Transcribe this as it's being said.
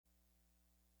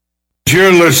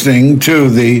You're listening to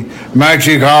the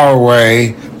Magic Our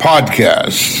Way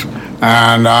podcast,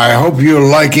 and I hope you're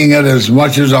liking it as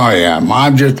much as I am.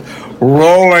 I'm just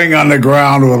rolling on the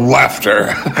ground with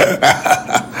laughter.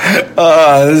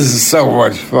 This is so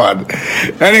much fun.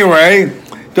 Anyway,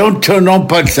 don't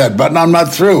punch that button. I'm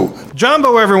not through.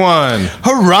 Jumbo, everyone.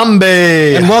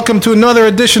 Harambe. And welcome to another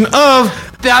edition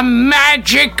of The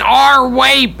Magic Our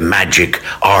Way. Magic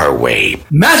Our Way.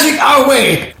 Magic Our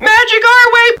Way. Magic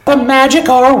Our Way. The Magic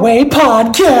Our Way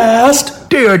podcast.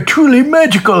 They are truly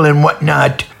magical and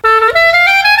whatnot.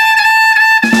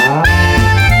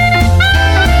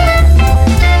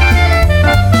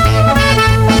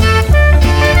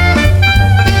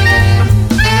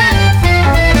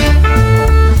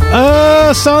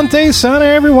 Asante Sana,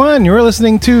 everyone. You're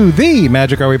listening to the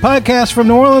Magic Our Way podcast from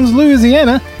New Orleans,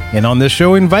 Louisiana. And on this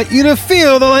show, we invite you to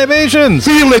feel the libations.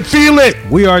 Feel it, feel it.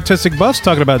 We are artistic buffs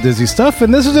talking about Disney stuff,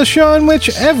 and this is a show in which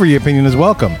every opinion is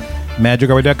welcome.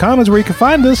 MagicOurWay.com is where you can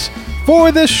find us. For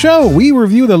this show, we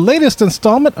review the latest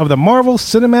installment of the Marvel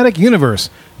Cinematic Universe,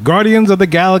 Guardians of the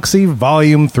Galaxy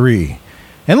Volume 3.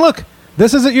 And look,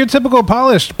 this isn't your typical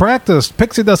polished, practiced,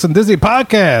 pixie dust and Disney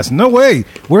podcast. No way.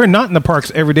 We're not in the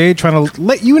parks every day trying to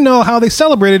let you know how they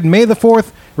celebrated May the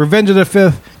 4th, Revenge of the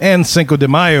 5th, and Cinco de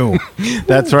Mayo.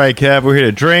 That's right, Kev. We're here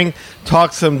to drink,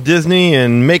 talk some Disney,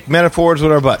 and make metaphors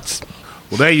with our butts.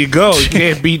 Well, there you go. You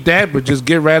can't beat that, but just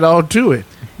get right on to it.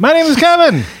 My name is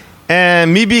Kevin.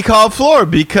 And me be called Floor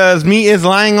because me is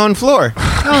lying on floor.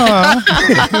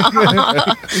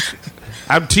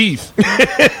 I'm Teeth.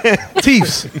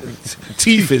 Teefs.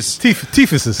 Teefus.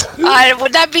 Teefuses.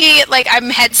 Would that be like I'm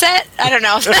headset? I don't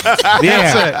know.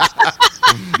 Yeah.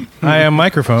 I am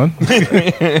microphone.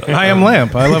 I am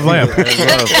lamp. I love lamp.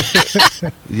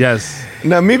 Yes.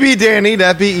 Now, me be Danny,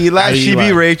 that be Eli, she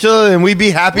be Rachel, and we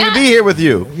be happy to be here with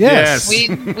you. Yes.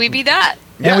 We be that.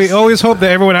 And we always hope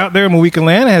that everyone out there in Mohican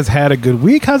Land has had a good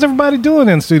week. How's everybody doing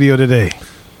in studio today?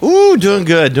 Ooh, doing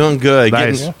good, doing good.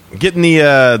 Nice. Getting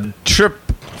the trip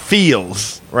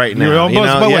feels right now. You're almost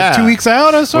about 2 weeks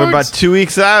out or so? We're about 2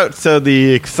 weeks out, so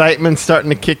the excitement's starting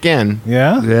to kick in.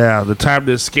 Yeah? Yeah, the time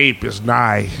to escape is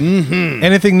nigh. Mm-hmm.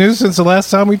 Anything new since the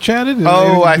last time we chatted?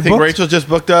 I think Rachel just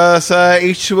booked us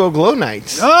H2O Glow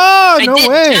Nights. Oh, no I did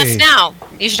way. just now.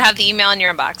 You should have the email in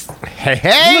your inbox.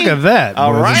 Hey. Look at that,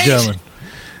 All boys right. and gentlemen.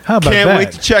 How about Can't that?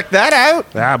 wait to check that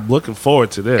out. I'm looking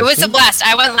forward to this. It was a blast.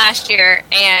 I went last year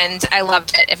and I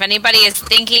loved it. If anybody is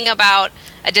thinking about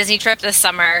a Disney trip this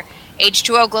summer,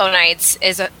 H2O Glow Nights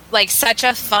is such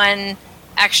a fun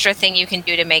extra thing you can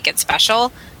do to make it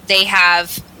special. They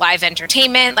have live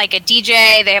entertainment, like a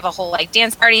DJ. They have a whole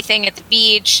dance party thing at the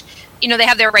beach. You know, they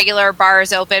have their regular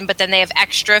bars open, but then they have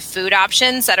extra food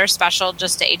options that are special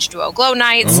just to H2O Glow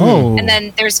Nights. Oh. And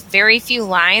then there's very few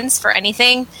lines for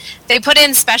anything. They put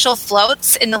in special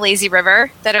floats in the lazy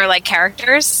river that are like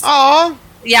characters. Aw.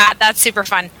 Yeah, that's super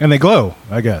fun. And they glow,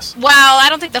 I guess. Well, I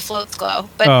don't think the floats glow,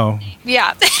 but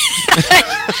yeah.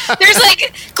 There's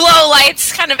glow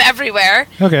lights kind of everywhere.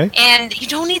 Okay. And you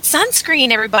don't need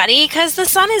sunscreen, everybody, because the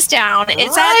sun is down.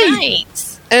 It's at night.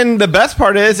 And the best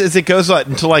part is it goes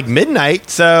until midnight,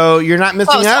 so you're not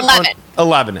missing out 11.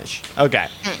 on 11-ish. Okay.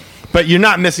 But you're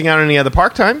not missing out on any other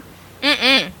park time?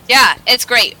 Yeah, it's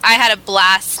great. I had a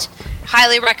blast.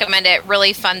 Highly recommend it.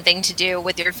 Really fun thing to do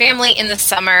with your family in the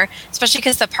summer, especially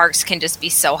because the parks can just be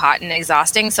so hot and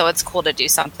exhausting. So it's cool to do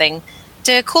something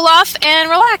to cool off and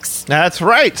relax. That's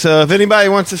right. So if anybody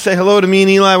wants to say hello to me and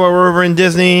Eli while we're over in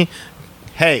Disney,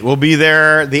 hey, we'll be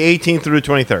there the 18th through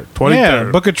 23rd. 23rd.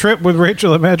 Yeah, book a trip with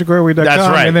Rachel at MagicOurWay.com. That's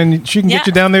right. And then she can get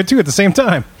you down there, too, at the same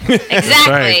time.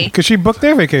 Exactly. Because she booked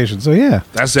their vacation, so yeah.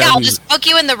 That's Yeah, I'll just book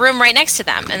you in the room right next to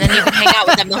them, and then you can hang out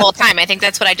with them the whole time. I think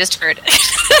that's what I just heard.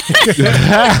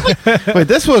 Wait,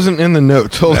 this wasn't in the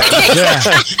notes. Hold on.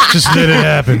 Just let it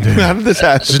happen, dude. How did this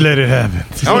happen? Just let it happen.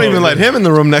 I don't even let him in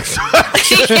the room next to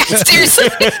us. Yeah, seriously.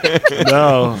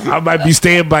 No, I might be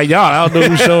staying by y'all. I don't know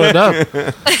who's showing up.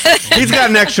 He's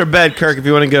got an extra bed, Kirk, if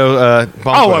you want to go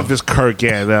bump Oh, with if it's Kirk,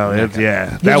 yeah. No,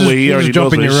 yeah. You'll That way he just already jump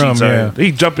knows in where your sheets room, are.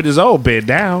 He jump in his own bed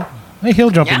now. Hey, he'll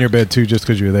jump in Yeah. your bed, too, just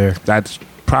because you're there. That's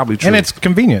probably true. And it's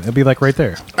convenient. It'll be right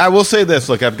there. I will say this.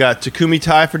 Look, I've got Takumi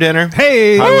Thai for dinner.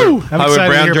 Hey! Hollywood, I'm Hollywood excited to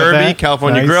Brown hear about Derby, that.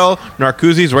 California Nice. Grill,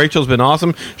 Narcoossee's. Rachel's been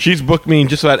awesome. She's booked me in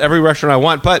just about every restaurant I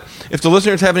want. But if the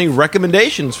listeners have any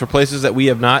recommendations for places that we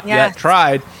have not yet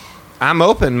tried, I'm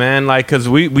open, man. Because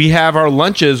we have our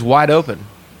lunches wide open.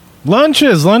 Lunch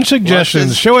suggestions.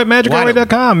 Lunches. Show at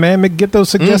MagicOurWay.com, man. Get those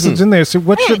suggestions in there. So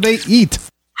what should they eat?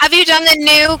 Have you done the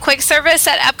new quick service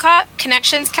at Epcot,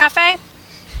 Connections Cafe?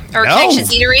 Or No.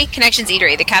 Connections Eatery? Connections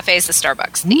Eatery. The cafe is the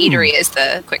Starbucks. The eatery is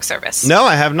the quick service. No,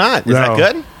 I have not. Is that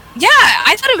good? Yeah,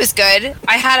 I thought it was good.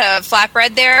 I had a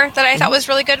flatbread there that I thought was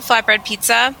really good. Flatbread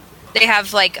pizza. They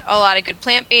have like a lot of good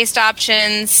plant-based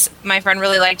options. My friend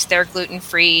really liked their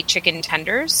gluten-free chicken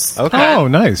tenders. Okay. Oh,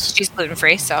 nice. She's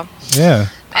gluten-free, so. Yeah.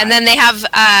 And then they have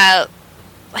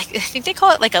like I think they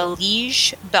call it like a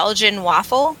Liege Belgian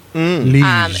waffle. Liege.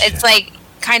 It's like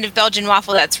kind of Belgian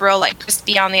waffle that's real like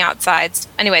crispy on the outsides.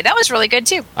 Anyway, that was really good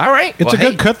too. All right. It's a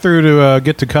good cut through to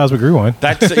get to Cosmic Rewind.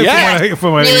 That's yeah.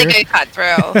 From what I Really hear. good cut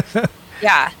through.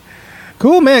 Yeah.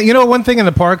 Cool, man. You know, one thing in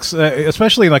the parks,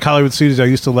 especially in like Hollywood studios, I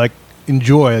used to like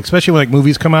enjoy, especially when like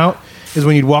movies come out, is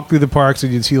when you'd walk through the parks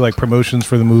and you'd see like promotions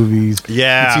for the movies.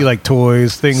 Yeah. You'd see like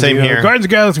toys, things. Same you know, here. Guardians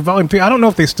of the Galaxy Volume 3. I don't know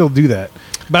if they still do that,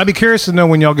 but I'd be curious to know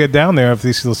when y'all get down there if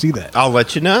they still see that. I'll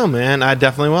let you know, man. I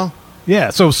definitely will. Yeah.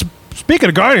 So speaking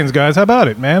of Guardians, guys, how about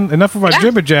it, man? Enough of our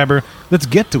jibber jabber. Let's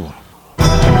get to them.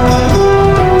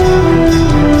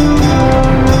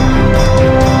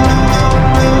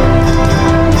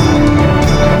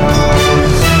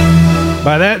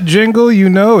 By that jingle, you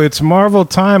know it's Marvel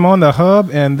time on the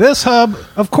Hub, and this Hub,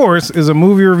 of course, is a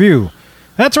movie review.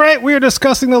 That's right, we are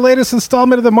discussing the latest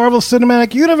installment of the Marvel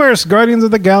Cinematic Universe, Guardians of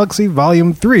the Galaxy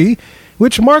Volume 3,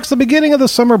 which marks the beginning of the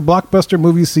summer blockbuster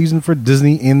movie season for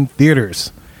Disney in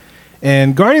theaters.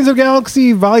 And Guardians of the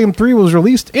Galaxy Volume 3 was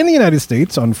released in the United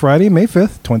States on Friday, May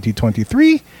 5th,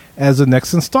 2023, as the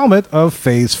next installment of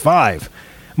Phase 5.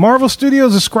 Marvel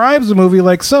Studios describes the movie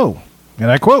like so, and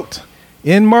I quote,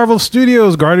 "In Marvel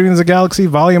Studios' Guardians of the Galaxy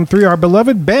Volume 3, our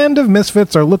beloved band of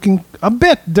misfits are looking a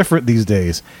bit different these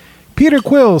days. Peter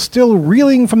Quill, still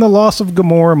reeling from the loss of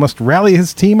Gamora, must rally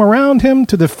his team around him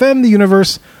to defend the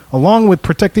universe, along with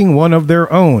protecting one of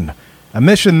their own. A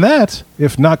mission that,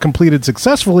 if not completed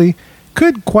successfully,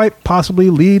 could quite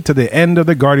possibly lead to the end of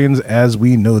the Guardians as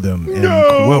we know them." End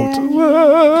quote.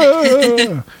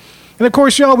 And of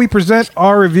course, y'all, we present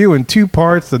our review in two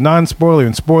parts, the non-spoiler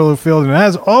and spoiler-filled. And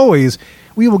as always,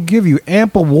 we will give you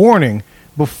ample warning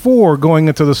before going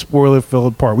into the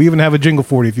spoiler-filled part. We even have a jingle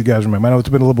for it, if you guys remember. I know it's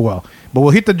been a little while. But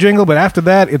we'll hit the jingle, but after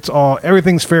that,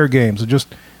 everything's fair game. So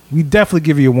we definitely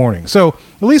give you a warning. So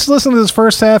at least listen to this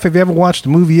first half if you haven't watched the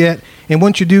movie yet. And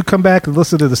once you do, come back and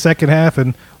listen to the second half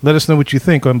and let us know what you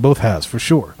think on both halves, for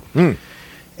sure.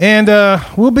 And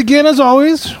we'll begin, as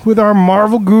always, with our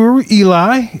Marvel guru,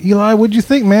 Eli. Eli, what'd you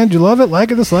think, man? Did you love it, like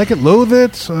it, dislike it, loathe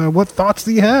it? What thoughts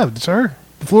do you have, sir?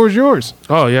 The floor is yours.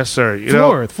 Oh, yes, sir.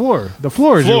 The floor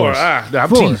is yours. I'm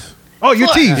Floor. Teeth. Oh, you're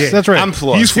Teeth. Yeah. That's right. I'm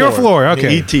Floor. He's your floor. Okay.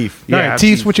 He Teeth. All Yeah, right, I'm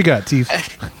Teeth, Teeth. what you got,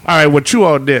 Teeth? All right, well, chew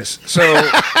on this. So,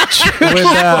 when,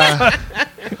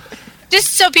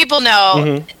 Just so people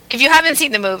know, if you haven't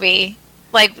seen the movie,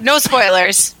 like no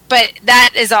spoilers, but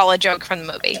that is all a joke from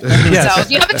the movie. Yes. So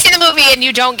if you haven't seen the movie and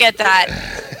you don't get that,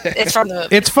 it's from the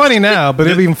movie. It's funny now, but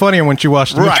it'll be even funnier once you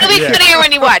watch the movie. Right. It'll be funnier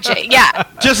when you watch it. Yeah.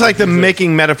 Just like the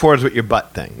making metaphors with your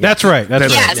butt thing. That's right. That's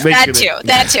right. Yes, Making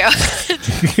that too.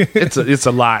 it's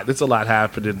a lot. It's a lot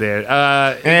happening there.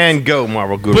 And go,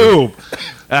 Marvel Guru. Boom.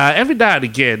 Every now and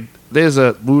again, there's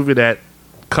a movie that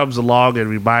comes along and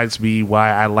reminds me why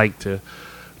I like to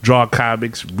draw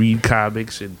comics, read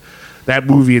comics, and that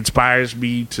movie inspires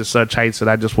me to such heights that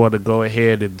I just want to go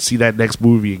ahead and see that next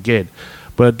movie again.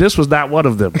 But this was not one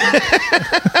of them.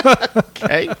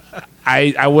 Okay.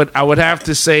 I would have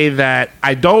to say that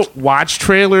I don't watch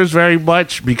trailers very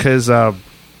much because I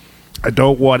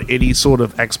don't want any sort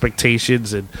of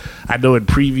expectations. And I know in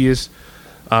previous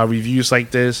reviews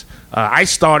like this, I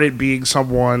started being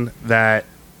someone that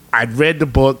I'd read the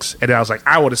books and I was like,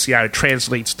 I want to see how it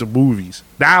translates to movies.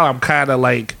 Now I'm kind of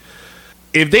like,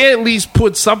 if they at least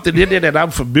put something in there that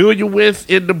I'm familiar with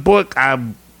in the book,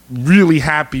 I'm really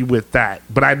happy with that.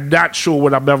 But I'm not sure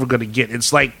what I'm ever going to get.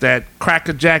 It's like that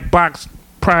Cracker Jack box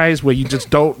prize where you just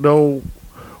don't know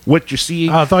what you're seeing.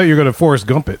 I thought you were going to Forrest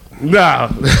Gump it. No.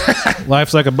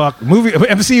 Life's like a box.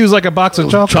 MCU is like a box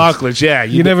of chocolates. Chocolates, yeah.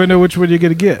 You never know which one you're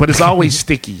going to get. But it's always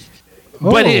sticky.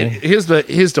 But Oh. here's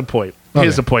the point.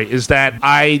 Here's the point is that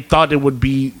I thought it would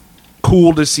be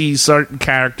cool to see certain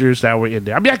characters that were in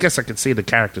there. I mean, I guess I could say the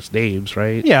characters' names,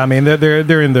 right? Yeah, I mean they're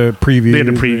in the preview. They're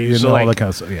in the preview, and so all like, that kind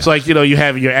of stuff. Yeah. So like, you know, you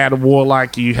have your Adam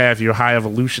Warlock, you have your High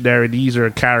Evolutionary. These are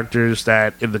characters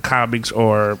that in the comics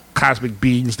or cosmic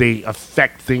beings, they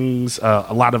affect things.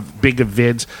 A lot of big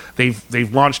events.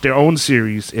 They've launched their own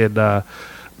series in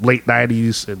late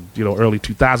 '90s and early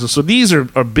 2000s. So these are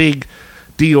big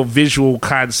deal visual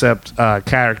concept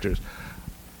characters.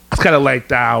 I was kind of let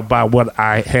down by what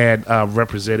I had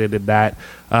represented in that.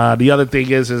 The other thing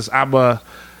is I'm a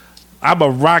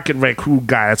Rocket Raccoon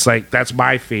guy. That's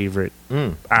my favorite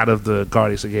out of the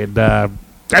Guardians again.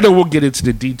 I know we'll get into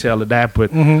the detail of that,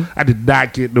 but I did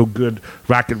not get no good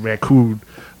Rocket Raccoon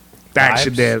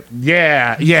action vibes. there.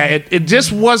 Yeah. It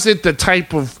just wasn't the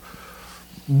type of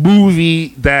movie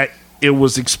that it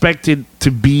was expected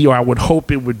to be, or I would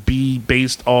hope it would be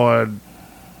based on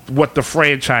what the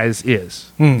franchise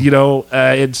is. You know,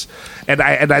 it's and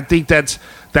I think that's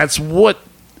what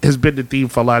has been the theme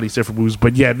for a lot of these different movies.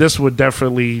 But yeah, this one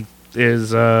definitely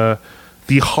is the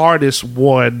hardest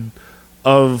one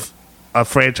of a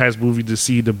franchise movie to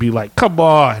see, to be like, come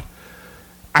on,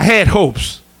 I had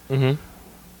hopes.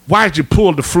 Why'd you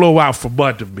pull the floor out from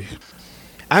under me?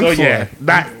 I'm So, floored.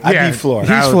 I'd be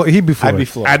floored. He'd be floored. I'd be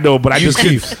floored. I know, but I just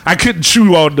couldn't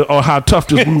chew on how tough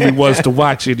this movie was to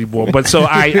watch anymore. But so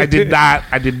I did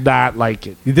not like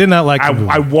it. You did not like the movie.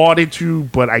 I wanted to,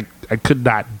 but I could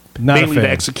not. Not a Mainly the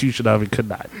fan. execution of it could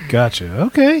not. Gotcha.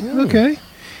 Okay.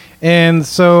 And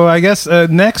so I guess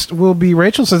next will be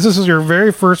Rachel, since this is your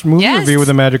very first movie Yes. review with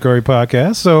the Magic Ori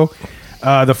podcast. So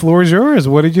the floor is yours.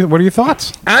 What are your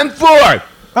thoughts? I'm floored.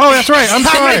 Oh, that's right. I'm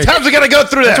How many sorry. times we gotta go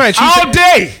through this? That's right. She All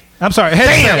day. I'm sorry.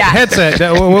 Headset. Yeah.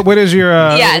 Headset. What is your?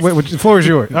 Yes. The floor is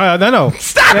yours. No.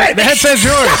 Stop it! The headset's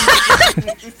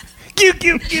yours.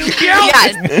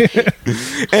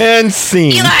 Yes. And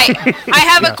scene. Eli, I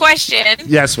have a question.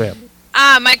 Yes, ma'am.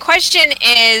 My question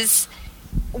is,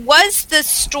 was the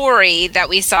story that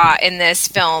we saw in this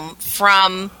film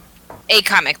from a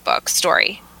comic book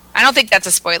story? I don't think that's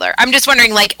a spoiler. I'm just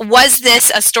wondering, like, was this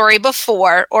a story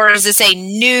before, or is this a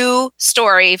new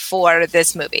story for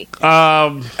this movie?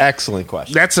 Excellent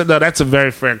question. That's a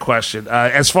very fair question.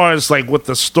 As far as like what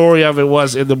the story of it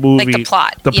was in the movie, Like the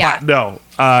plot, yeah. no,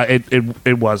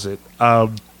 it wasn't.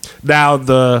 Now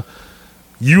the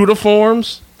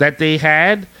uniforms that they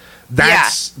had,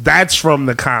 that's from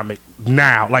the comic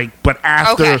now. Like, but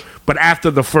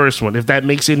after the first one, if that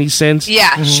makes any sense.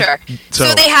 Yeah, sure. So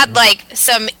So- they had like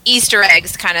some Easter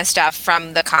eggs kind of stuff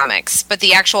from the comics, but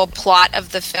the actual plot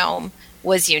of the film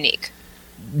was unique.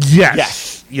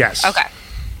 Yes. Okay.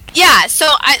 Yeah,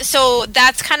 so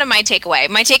that's kind of my takeaway.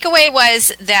 My takeaway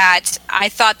was that I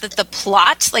thought that the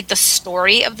plot, like the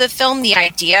story of the film, the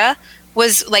idea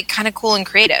was like kind of cool and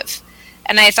creative.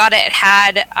 And I thought it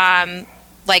had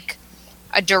like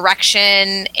a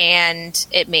direction, and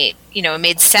it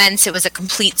made sense. It was a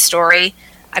complete story.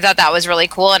 I thought that was really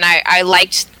cool, and I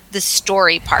liked the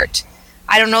story part.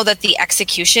 I don't know that the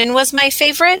execution was my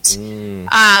favorite. And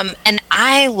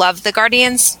I love the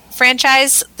Guardians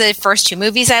franchise. The first two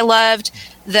movies I loved.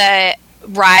 The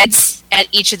rides at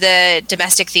each of the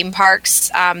domestic theme parks,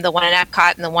 the one in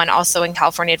Epcot and the one also in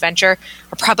California Adventure,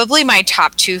 are probably my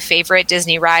top two favorite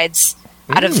Disney rides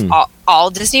out of all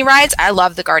Disney rides. I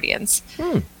love the Guardians.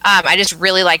 I just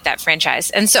really like that franchise.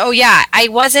 And so, yeah, I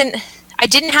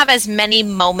didn't have as many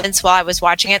moments while I was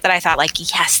watching it that I thought, like,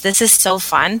 yes, this is so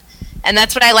fun. And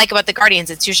that's what I like about the Guardians.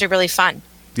 It's usually really fun.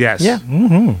 Yes. Yeah.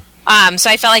 So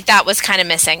I felt like that was kind of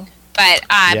missing. But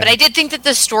I did think that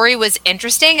the story was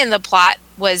interesting and the plot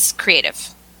was creative.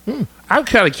 I'm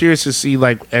kind of curious to see,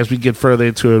 like, as we get further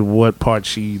into it, what part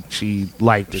she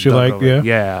liked. She liked, yeah.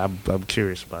 Yeah, I'm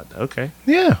curious about that. Okay.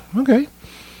 Yeah. Okay.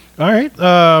 All right.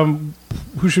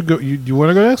 Who should go? You want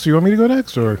to go next? Or you want me to go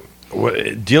next? Or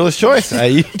Dealer's choice.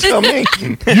 You tell me.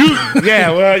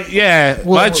 Yeah,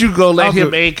 why don't you go? Let I'll him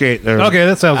go. make it. okay,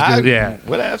 that sounds good. Yeah.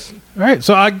 What else? All right.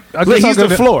 So I guess He's I'll go the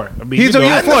to- floor. I mean, He's you on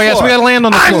know, the floor. Yes, we got to land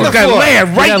on the I'm floor. the got floor.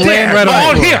 land We right gotta there. land right on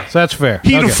on the floor. here. So that's fair.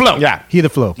 He Okay. the flow. Yeah. He the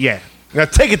flow. Yeah. Now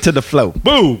take it to the flow.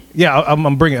 Boom. Yeah.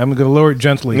 I'm bringing. I'm going to lower it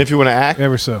gently. And if you want to act,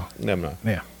 Ever so. no, I'm not.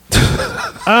 Yeah.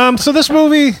 So this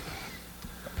movie,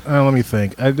 let me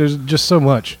think. There's just so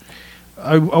much.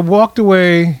 I walked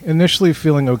away initially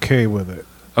feeling okay with it,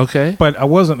 Okay. but I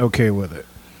wasn't okay with it.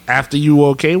 After you were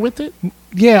okay with it?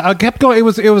 Yeah, I kept going. It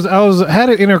was. I had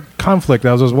an inner conflict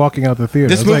as I was walking out the theater.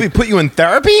 This I was movie like, put you in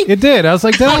therapy? it did. I was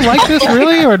like, did I like this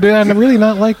really, or did I really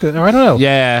not like this? Or I don't know.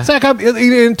 Yeah. It's like,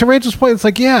 and to Rachel's point, it's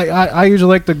like, yeah, I usually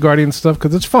like the Guardian stuff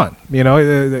because it's fun. You know,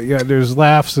 yeah, there's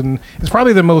laughs, and it's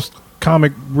probably the most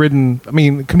comic-ridden,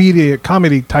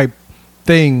 comedy type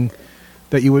thing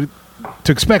that you would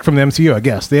to expect from the MCU, I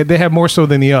guess. They have more so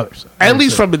than the others. At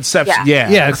least from Inception. Yeah.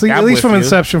 Yeah. At I'm least from with you.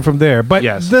 Inception from there. But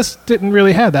Yes. this didn't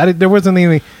really have that. There wasn't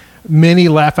any many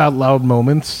laugh out loud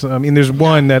moments. I mean, there's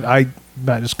one that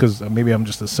not just because maybe I'm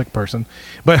just a sick person,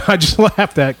 but I just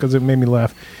laughed at because it made me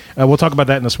laugh. We'll talk about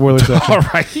that in the spoiler section. All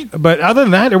right. But other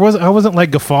than that, I wasn't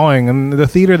like guffawing. And the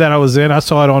theater that I was in, I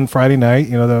saw it on Friday night,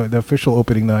 the official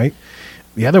opening night.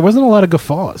 Yeah, there wasn't a lot of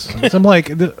guffaws. So I'm like,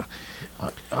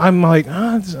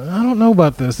 I don't know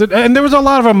about this. And there was a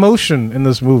lot of emotion in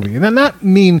this movie. And not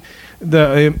mean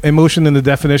the emotion in the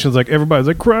definitions, like everybody's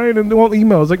like crying and they won't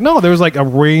email. It's like, no, there was like a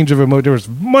range of emotion. There was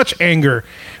much anger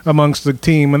amongst the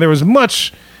team, and there was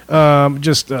much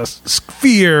just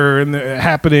fear and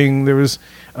happening. There was,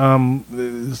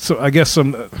 so I guess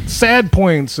some sad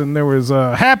points, and there was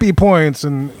happy points,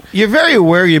 and You're very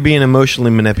aware you're being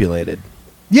emotionally manipulated.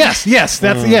 yes, that's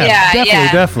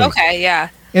definitely. Okay, yeah.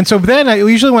 And so then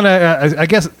usually when I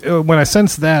guess when I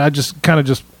sense that, I just kind of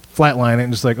just flatline it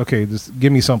and just like, okay, just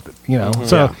give me something, you know.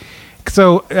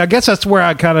 So I guess that's where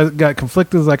I kind of got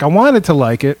conflicted. Like I wanted to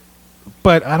like it,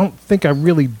 but I don't think I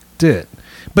really did.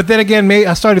 But then again,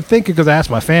 I started thinking because I asked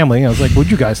my family. I was like,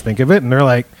 "What'd you guys think of it?" And they're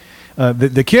like,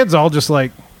 the kids all just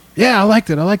like, "Yeah, I liked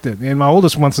it. And my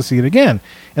oldest wants to see it again,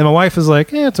 and my wife is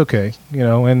like, "Yeah, it's okay," you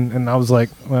know. And I was like,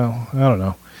 "Well, I don't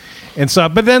know." And so,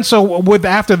 but then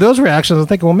after those reactions, I'm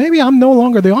thinking, well, maybe I'm no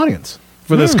longer the audience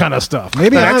for this kind of stuff.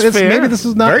 Maybe maybe this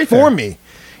is not for me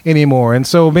anymore. And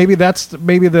so maybe that's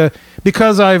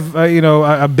because I've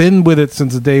I've been with it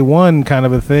since day one, kind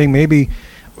of a thing. Maybe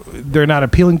they're not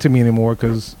appealing to me anymore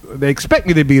because they expect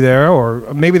me to be there,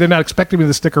 or maybe they're not expecting me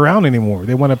to stick around anymore.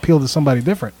 They want to appeal to somebody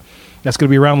different that's going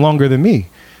to be around longer than me,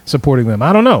 supporting them.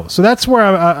 I don't know. So that's where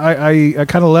I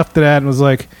kind of left it at and was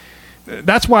like.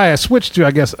 That's why I switched to,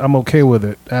 I guess I'm okay with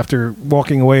it after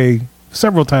walking away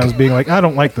several times being like, I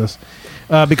don't like this.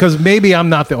 Because maybe I'm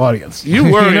not the audience. You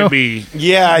worry me.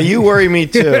 Yeah, you worry me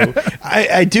too.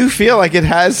 I do feel like it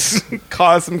has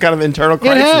caused some kind of internal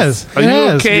crisis. It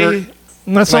has. Okay?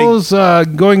 That's always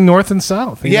going north and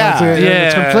south.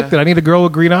 It's conflicted. I need a girl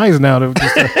with green eyes now to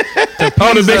please,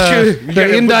 the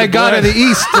Indigata of the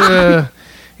East.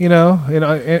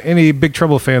 Any Big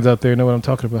Trouble fans out there know what I'm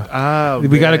talking about.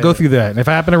 We got to go through that. And if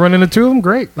I happen to run into two of them,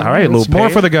 great. All right, it's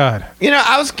more for the God.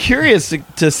 I was curious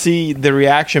to see the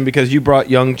reaction because you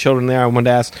brought young children there. I wanted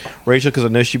to ask Rachel because I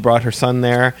know she brought her son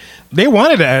there. They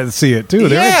wanted to see it too.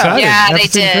 They were excited. Yeah, they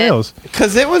did.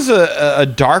 Because it was a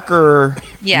darker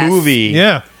movie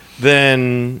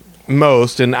than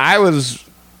most. And I was...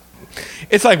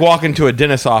 It's like walking to a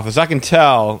dentist's office. I can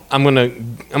tell I'm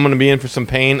gonna be in for some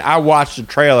pain. I watched the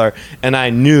trailer and I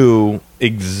knew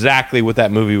exactly what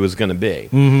that movie was going to be.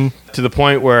 Mm-hmm. To the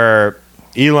point where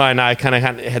Eli and I kind of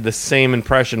had the same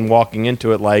impression walking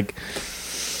into it. Like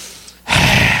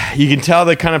you can tell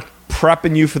they're kind of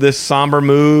prepping you for this somber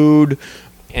mood,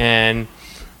 and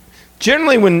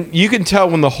generally when you can tell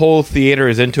when the whole theater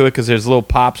is into it because there's little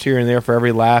pops here and there for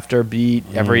every laughter beat,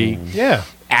 every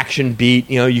action beat,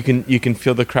 you can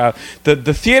feel the crowd.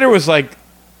 The theater was like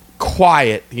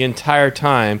quiet the entire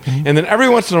time, and then every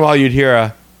once in a while you'd hear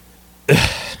a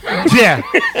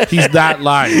he's not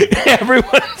lying. Every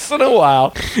once in a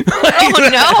while. Oh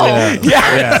no.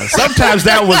 Yeah. Sometimes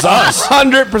that was us.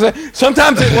 100%.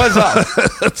 Sometimes it was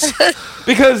us.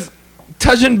 Because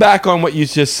touching back on what you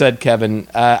just said, Kevin,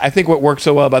 I think what worked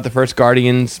so well about the first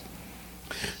Guardians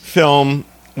film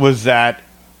was that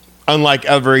unlike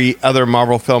every other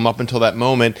Marvel film up until that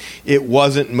moment, it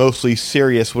wasn't mostly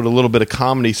serious with a little bit of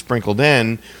comedy sprinkled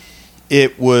in.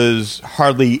 It was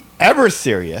hardly ever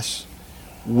serious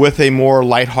with a more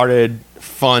lighthearted,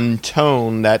 fun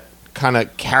tone that kind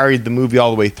of carried the movie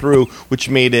all the way through, which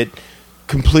made it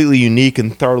completely unique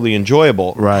and thoroughly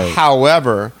enjoyable. Right.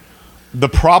 However, the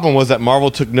problem was that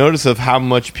Marvel took notice of how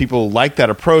much people liked that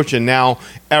approach, and now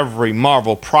every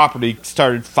Marvel property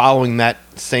started following that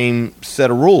same set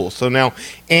of rules. So now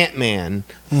Ant-Man,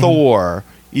 Thor,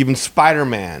 even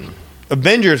Spider-Man,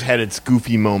 Avengers had its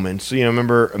goofy moments.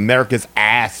 Remember America's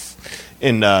Ass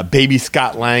and Baby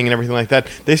Scott Lang and everything like that.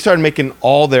 They started making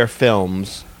all their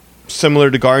films similar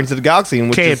to Guardians of the Galaxy.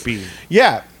 Which Campy.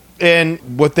 Yeah.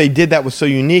 And what they did that was so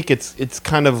unique, it's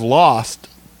kind of lost.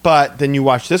 But then you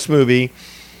watch this movie,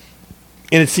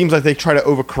 and it seems like they try to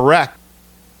overcorrect.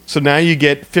 So now you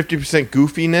get 50%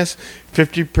 goofiness,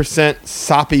 50%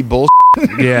 soppy bullshit.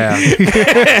 Yeah.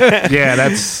 Yeah,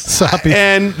 that's soppy.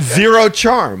 And zero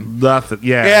charm. Nothing.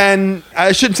 Yeah. And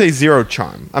I shouldn't say zero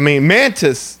charm. I mean,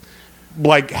 Mantis,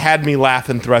 had me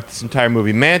laughing throughout this entire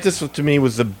movie. Mantis, to me,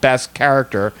 was the best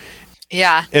character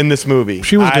in this movie.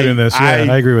 She was good in this. Yeah,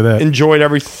 I agree with that. Enjoyed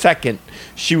every second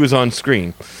she was on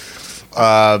screen.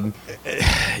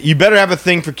 You better have a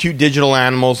thing for cute digital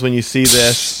animals when you see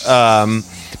this,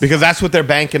 because that's what they're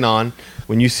banking on.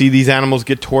 When you see these animals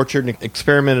get tortured and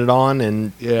experimented on,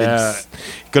 and it's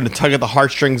going to tug at the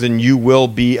heartstrings, and you will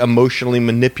be emotionally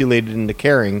manipulated into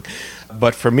caring.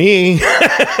 But for me,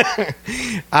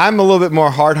 I'm a little bit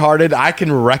more hard-hearted. I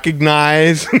can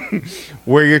recognize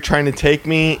where you're trying to take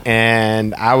me,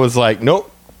 and I was like, nope.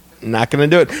 Not going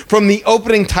to do it. From the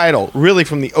opening title,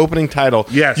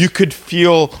 yes, you could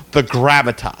feel the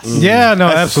gravitas. Yeah, no,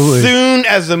 absolutely. As soon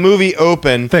as the movie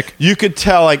opened, you could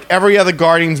tell, like every other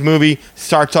Guardians movie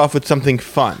starts off with something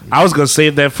fun. I was going to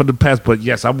save that for the past, but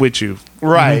yes, I'm with you.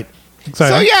 Right. Mm-hmm.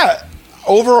 So, yeah,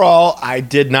 Overall, I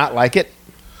did not like it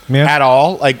at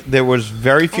all. Like, there was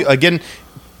very few. Again,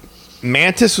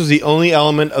 Mantis was the only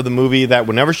element of the movie that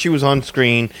whenever she was on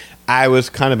screen, I was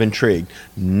kind of intrigued.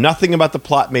 Nothing about the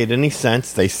plot made any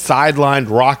sense. They sidelined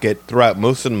Rocket throughout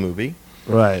most of the movie.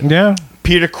 Right. Yeah.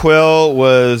 Peter Quill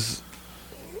was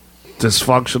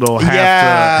dysfunctional.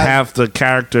 Half the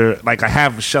character, like a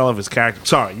half a shell of his character.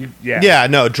 Sorry. Yeah,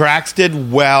 no, Drax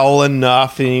did well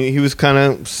enough, and he was kind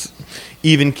of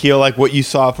even keel, like what you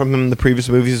saw from him in the previous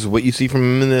movies is what you see from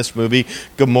him in this movie.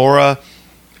 Gamora,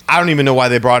 I don't even know why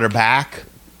they brought her back.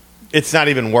 It's not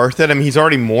even worth it. I mean, he's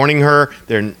already mourning her.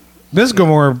 This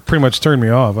Gamora pretty much turned me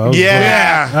off.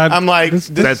 I'm like,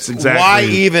 that's exactly. Why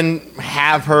even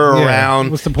have her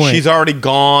around? What's the point? She's already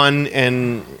gone,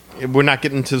 and we're not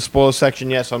getting to the spoiler section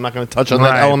yet, so I'm not going to touch on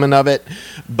that element of it.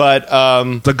 But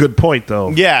it's a good point, though.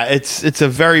 Yeah, it's a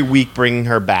very weak bringing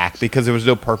her back because there was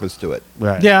no purpose to it.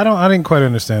 Right. Yeah, I didn't quite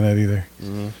understand that either.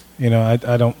 Mm-hmm. You know, I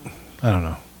don't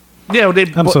know. Yeah,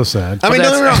 I'm so sad. I mean,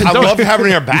 I love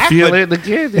having her back.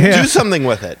 Do something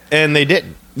with it, and they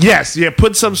didn't. Yes,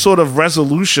 put some sort of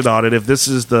resolution on it if this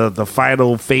is the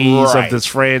final phase of this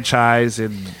franchise,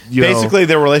 and basically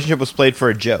their relationship was played for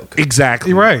a joke.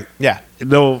 Exactly. Right. Yeah.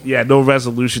 No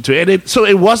resolution to it. So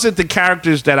it wasn't the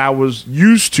characters that I was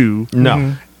used to. No.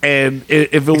 Mm-hmm. And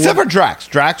except for Drax.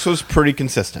 Drax was pretty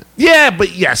consistent. Yeah,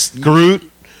 but yes, Groot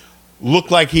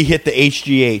looked like he hit the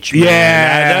HGH. Man.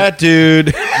 Yeah, that dude.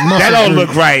 That don't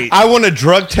look right. I want to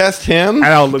drug test him. I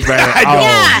don't look right.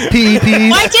 Yeah. Pee.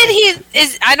 Why did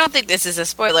he? I don't think this is a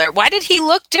spoiler. Why did he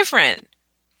look different?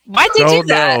 Why did he do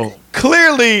that?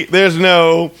 Clearly, there's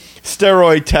no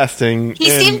steroid testing. He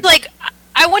seemed like.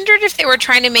 I wondered if they were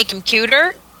trying to make him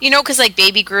cuter. You know, because like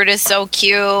Baby Groot is so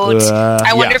cute.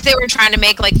 I wonder if they were trying to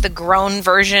make like the grown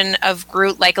version of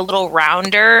Groot like a little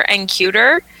rounder and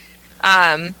cuter.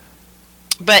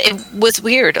 But it was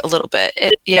weird a little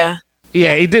bit. Yeah,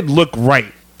 it didn't look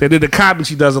right. And in the comics,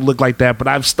 he doesn't look like that. But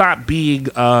I've stopped being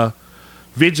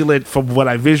vigilant from what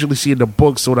I visually see in the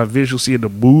books to what I visually see in the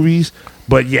movies.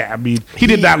 But yeah, I mean, he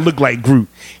did not look like Groot.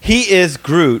 He is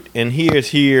Groot, and he is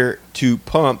here to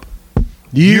pump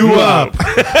you up.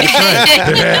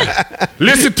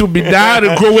 Listen to me now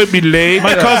and grow with me later.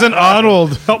 My cousin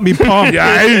Arnold helped me pump.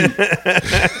 I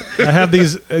have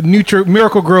these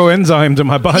Miracle Grow enzymes in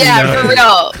my body now. For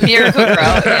real. Miracle Grow,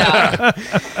 yeah.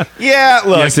 Yeah,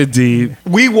 look. Yes, indeed.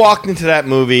 We walked into that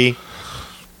movie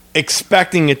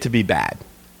expecting it to be bad.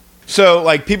 So,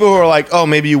 like, people who are like, oh,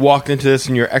 maybe you walked into this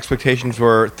and your expectations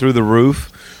were through the roof.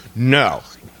 No.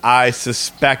 I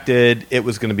suspected it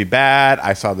was going to be bad.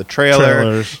 I saw the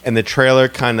trailer, and the trailer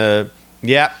kind of,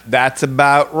 that's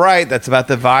about right. That's about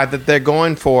the vibe that they're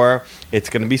going for. It's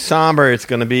going to be somber. It's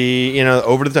going to be,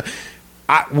 over the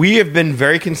top. We have been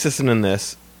very consistent in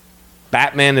this.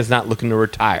 Batman is not looking to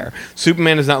retire.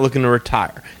 Superman is not looking to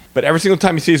retire. But every single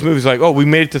time you see these movies, like, oh, we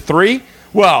made it to 3?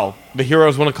 Well, the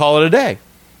heroes want to call it a day.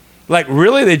 Like,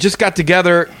 really? They just got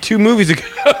together 2 movies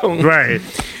ago. Right.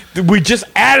 We just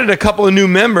added a couple of new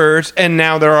members, and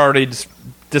now they're already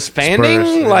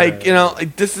disbanding.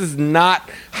 This is not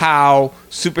how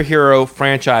superhero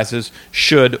franchises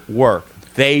should work.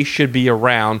 They should be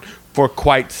around for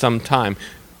quite some time.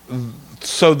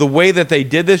 So the way that they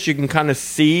did this, you can kind of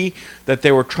see that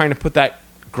they were trying to put that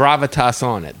gravitas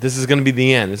on it. This is going to be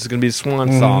the end. This is going to be the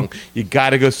swan song. You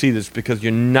got to go see this because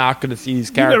you're not going to see these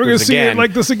characters You're never going to see it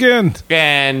like this again.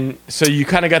 And so you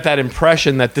kind of got that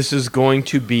impression that this is going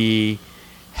to be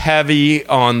heavy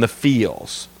on the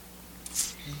feels,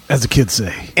 as the kids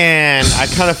say. And I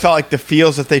kind of felt like the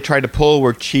feels that they tried to pull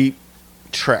were cheap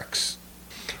tricks.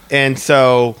 And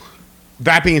so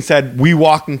that being said, we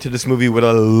walked into this movie with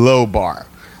a low bar,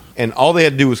 and all they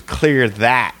had to do was clear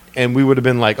that. And we would have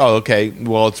been like, oh, okay,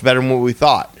 well, it's better than what we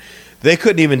thought. They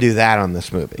couldn't even do that on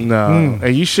this movie. No.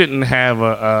 And you shouldn't have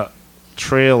a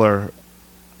trailer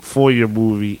for your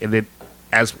movie and then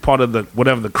as part of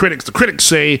whatever the critics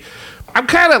say. I'm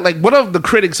kind of like, one of the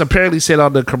critics apparently said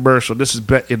on the commercial, this is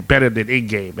better than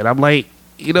In-Game. And I'm like,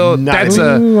 I don't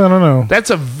know.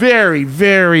 That's a very,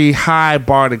 very high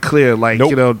bar to clear. Like,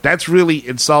 that's really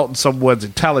insulting someone's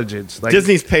intelligence. Like,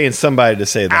 Disney's paying somebody to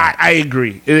say that. I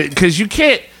agree. Because you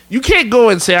can't go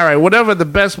and say, all right, whatever the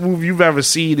best movie you've ever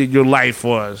seen in your life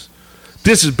was,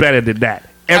 this is better than that.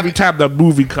 Every time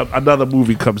another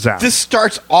movie comes out. This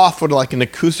starts off with like an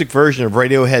acoustic version of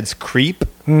Radiohead's Creep.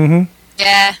 Mm-hmm.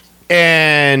 Yeah.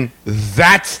 And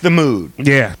that's the mood.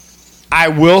 Yeah. I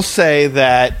will say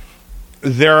that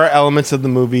there are elements of the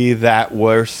movie that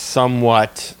were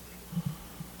somewhat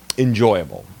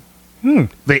enjoyable.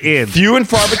 The end. Few and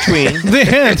far between. The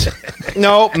end.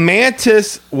 No,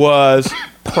 Mantis was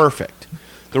perfect.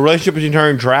 The relationship between her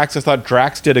and Drax, I thought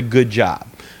Drax did a good job.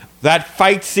 That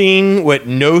fight scene with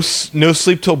no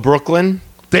sleep till Brooklyn.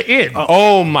 The inn.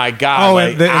 Oh my god! Oh,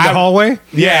 in the hallway.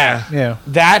 Yeah.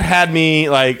 That had me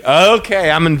like, okay,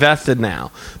 I'm invested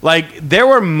now. Like, there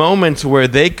were moments where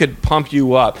they could pump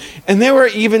you up, and there were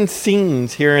even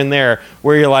scenes here and there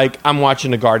where you're like, I'm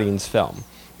watching a Guardians film,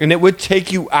 and it would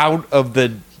take you out of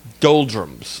the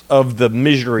doldrums of the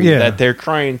misery that they're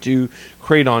trying to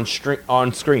create on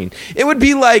screen. It would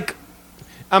be like,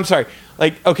 I'm sorry.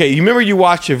 Like, okay, you remember you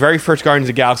watched your very first Guardians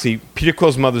of the Galaxy, Peter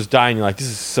Quill's mother's dying, you're like, this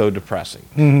is so depressing.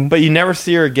 Mm-hmm. But you never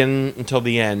see her again until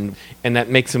the end, and that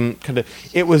makes him kind of...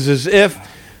 It was as if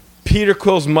Peter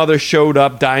Quill's mother showed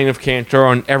up dying of cancer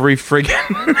on every friggin...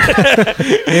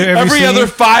 every other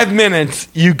 5 minutes,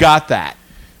 you got that.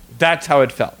 That's how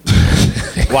it felt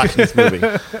watching this movie.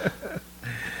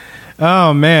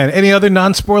 Oh, man. Any other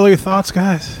non-spoilery thoughts,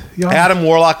 guys? Y'all? Adam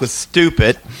Warlock was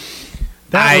stupid.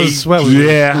 He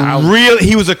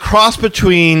was a cross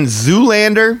between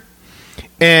Zoolander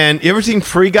and you ever seen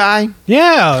Free Guy?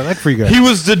 Yeah, I like Free Guy. He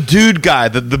was the dude guy,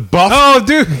 the buff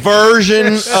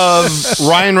version of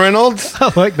Ryan Reynolds.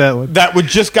 I like that one. That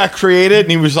just got created,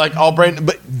 and he was like all brain.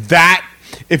 But that,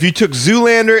 if you took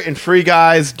Zoolander and Free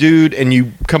Guy's dude and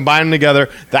you combine them together,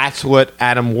 that's what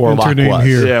Adam Warlock was.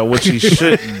 Here. Yeah, which he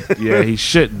shouldn't. He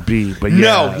shouldn't be. But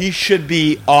no, he should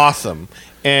be awesome.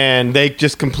 And they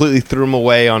just completely threw him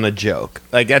away on a joke.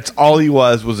 Like, that's all he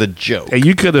was a joke. And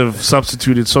you could have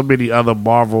substituted so many other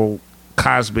Marvel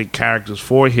cosmic characters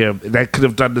for him that could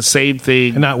have done the same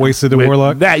thing. And not wasted the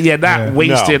Warlock?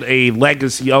 Wasted a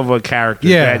legacy of a character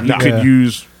that you could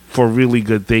use for really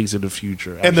good things in the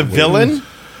future. And the villain?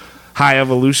 High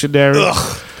Evolutionary.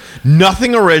 Ugh.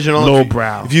 Nothing original.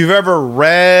 Lowbrow. If you've ever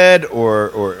read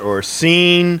or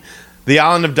seen The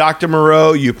Island of Dr.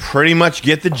 Moreau, you pretty much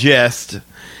get the gist.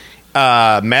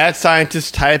 Mad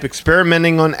scientist type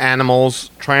experimenting on animals,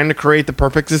 trying to create the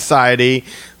perfect society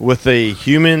with a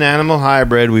human-animal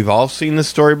hybrid. We've all seen this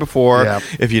story before. Yep.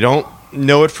 If you don't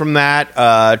know it from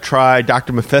that, try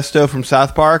Dr. Mephisto from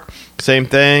South Park. Same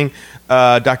thing.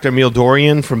 Dr. Emil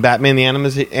Dorian from Batman the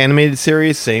Animated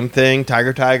Series. Same thing.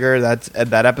 Tiger. That's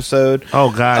that episode.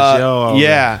 Oh, gosh.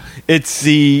 Yeah. It's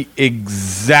the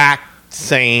exact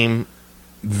same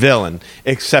villain,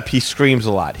 except he screams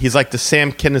a lot. He's like the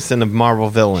Sam Kinison of Marvel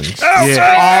villains.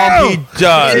 All he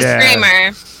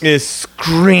does is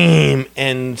scream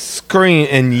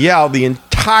and yell the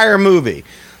entire movie.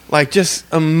 Like,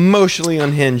 just emotionally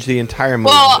unhinged the entire movie.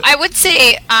 Well, I would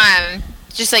say,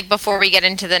 just like before we get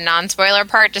into the non-spoiler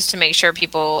part, just to make sure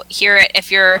people hear it, if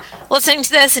you're listening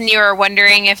to this and you're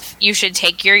wondering if you should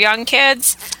take your young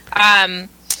kids,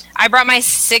 I brought my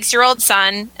 6-year-old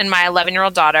son and my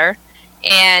 11-year-old daughter,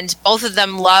 and both of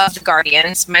them loved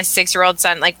Guardians. My 6-year-old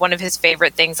son, like, one of his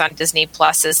favorite things on Disney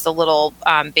Plus is the little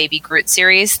Baby Groot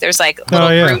series. There's like little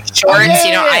Groot shorts,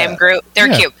 I Am Groot. They're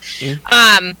cute.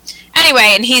 Yeah.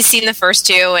 Anyway, and he's seen the first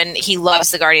two, and he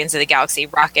loves the Guardians of the Galaxy.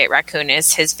 Rocket Raccoon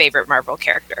is his favorite Marvel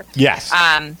character. Yes.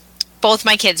 Both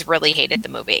my kids really hated the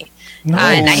movie.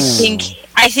 And I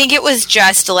think it was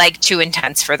just like too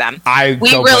intense for them. I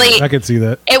could see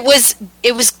that. It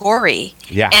was gory.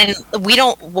 Yeah. And we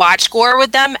don't watch gore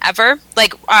with them ever.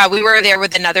 Like, we were there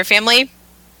with another family.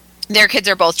 Their kids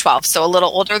are both 12, so a little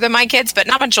older than my kids, but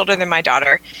not much older than my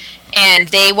daughter. And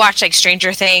they watch like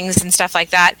Stranger Things and stuff like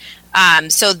that.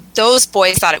 So those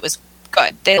boys thought it was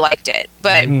good. They liked it.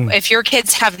 But if your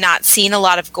kids have not seen a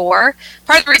lot of gore,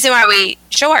 part of the reason why we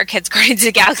show our kids Guardians of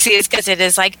the Galaxy is because it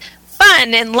is like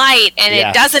fun and light, and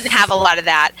it doesn't have a lot of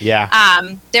that. Yeah.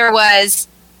 There was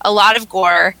a lot of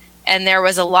gore, and there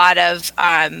was a lot of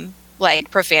like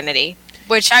profanity,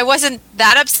 which I wasn't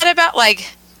that upset about. Like,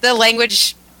 the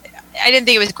language, I didn't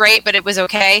think it was great, but it was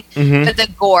okay. Mm-hmm. But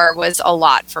the gore was a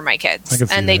lot for my kids,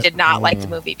 and they did not like the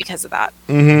movie because of that.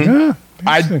 Mm-hmm.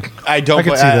 Yeah,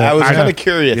 I was kind of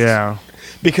curious. Yeah.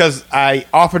 Because I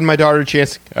offered my daughter a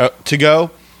chance to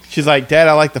go. She's like, Dad,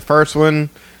 I like the first one.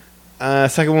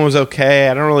 Second one was okay.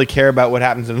 I don't really care about what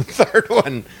happens in the third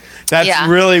one. That's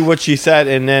really what she said.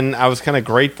 And then I was kind of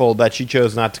grateful that she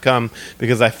chose not to come,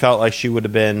 because I felt like she would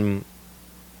have been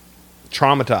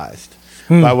traumatized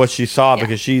by what she saw,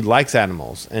 because she likes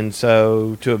animals. And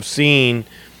so to have seen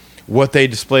what they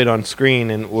displayed on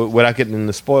screen, and without getting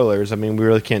into spoilers, I mean, we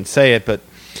really can't say it, but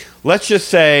let's just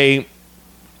say,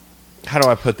 how do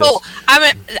I put this? Oh,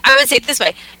 I would say it this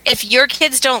way. If your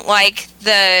kids don't like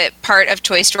the part of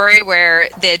Toy Story where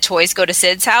the toys go to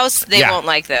Sid's house, they won't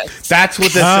like this. That's what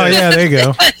this is. Oh, yeah, there you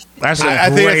go. That's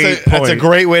a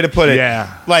great way to put it.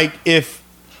 Yeah. Like, if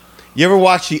you ever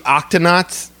watch the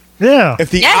Octonauts, Yeah. If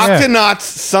the Octonauts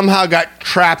somehow got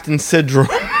trapped in Sid's room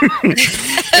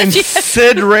and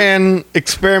Sid ran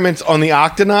experiments on the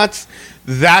Octonauts,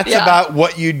 that's about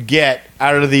what you'd get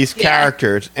out of these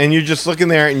characters. And you're just looking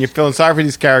there and you're feeling sorry for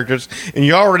these characters, and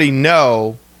you already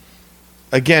know,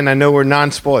 again, I know we're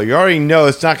non-spoiler, you already know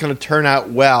it's not going to turn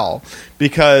out well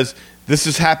because this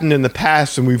has happened in the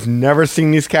past and we've never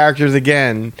seen these characters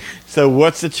again. So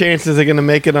what's the chances they're going to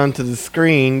make it onto the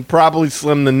screen? Probably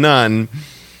slim to none.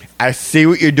 I see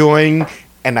what you're doing,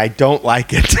 and I don't like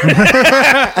it.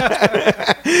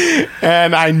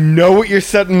 And I know what you're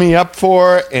setting me up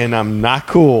for, and I'm not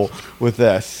cool with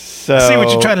this. So, I see what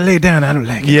you're trying to lay down. I don't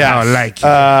like it. Yeah, I don't like it.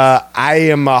 I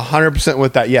am 100%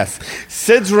 with that. Yes,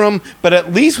 Sid's room, but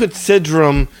at least with Sid's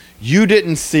room, you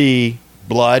didn't see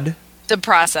blood. The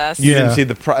process. You didn't see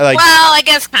the well, I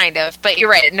guess kind of, but you're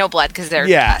right. No blood because they're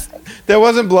plastic. There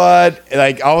wasn't blood.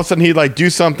 Like all of a sudden he'd like do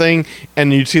something,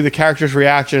 and you'd see the character's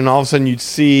reaction, and all of a sudden you'd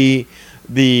see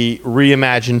the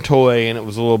reimagined toy, and it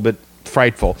was a little bit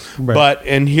frightful. Right. But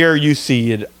in here you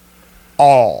see it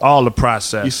all the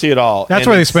process. You see it all. That's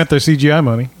where they spent their CGI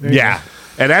money.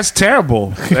 And that's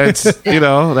terrible. That's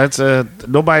that's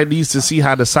nobody needs to see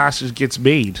how the sausage gets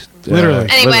made. Literally.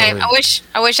 Anyway, I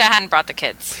wish I hadn't brought the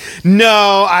kids.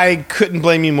 No, I couldn't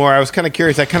blame you more. I was kind of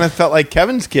curious. I kind of felt like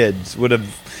Kevin's kids would have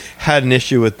had an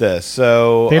issue with this.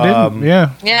 So they didn't.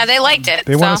 Yeah, they liked it.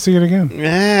 They want to see it again.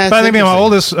 Yeah, but I think my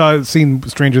oldest seen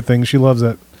Stranger Things. She loves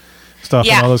that stuff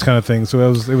and all those kind of things. So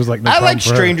it was like no I problem like for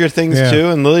her. Stranger Things too,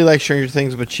 and Lily likes Stranger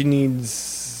Things, but she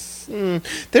needs.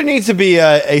 There needs to be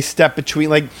a step between,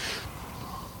 like,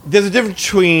 there's a difference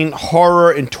between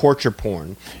horror and torture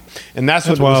porn. And that's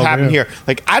what was happening here.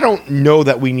 Like, I don't know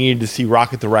that we needed to see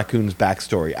Rocket the Raccoon's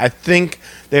backstory. I think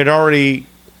they had already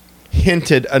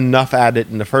hinted enough at it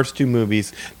in the first two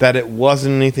movies that it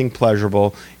wasn't anything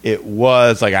pleasurable. It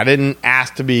was, like, I didn't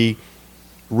ask to be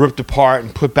ripped apart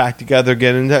and put back together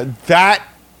again. And that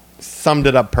summed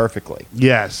it up perfectly.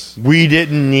 Yes. We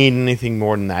didn't need anything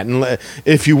more than that. And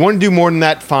if you want to do more than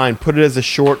that, fine. Put it as a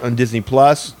short on Disney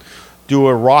Plus. Do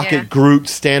a Rocket Groot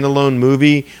standalone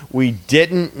movie. We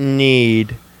didn't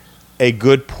need a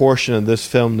good portion of this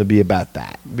film to be about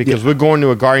that. Because we're going to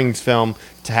a Guardians film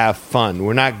to have fun.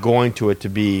 We're not going to it to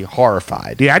be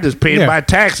horrified. Yeah, I just paid my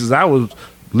taxes. I was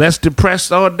less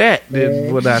depressed on that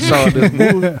than when I saw this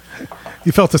movie.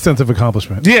 You felt a sense of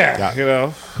accomplishment.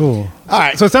 Yeah. Cool. All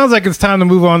right. So it sounds like it's time to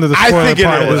move on to the spoiler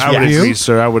part of this I would review. agree,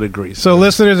 sir. I would agree. So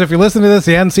listeners, if you're listening to this,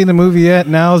 you hadn't seen the movie yet,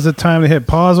 now's the time to hit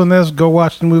pause on this, go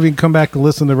watch the movie, and come back to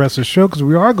listen to the rest of the show, because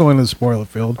we are going to the spoiler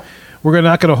field. We're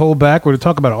not going to hold back. We're going to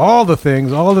talk about all the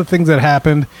things that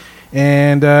happened.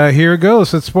 And here it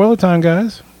goes. It's spoiler time,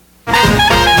 guys.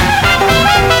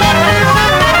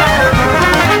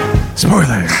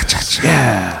 Spoilers.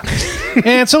 Yeah.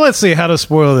 And so let's see how to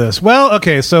spoil this. Well,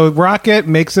 okay, so Rocket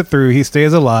makes it through. He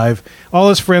stays alive. All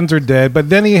his friends are dead. But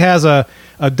then he has a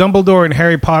Dumbledore and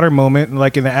Harry Potter moment,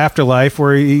 like in the afterlife,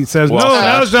 where he says, no,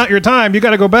 now's not your time. You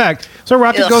got to go back. So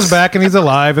Rocket goes back, and he's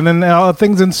alive. And then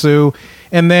things ensue.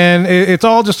 And then it's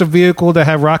all just a vehicle to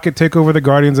have Rocket take over the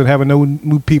Guardians and have no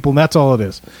new people, and that's all it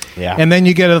is. Yeah. And then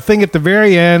you get a thing at the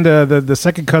very end, the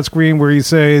second cut screen, where he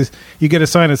says, you get a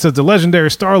sign that says, the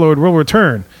legendary Star-Lord will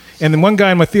return. And then one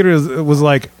guy in my theater was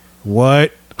like,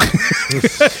 what?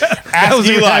 Ask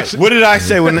Eli, what did I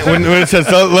say when it says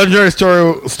legendary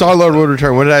Star-Lord will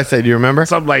return? What did I say? Do you remember?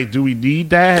 Something like, do we need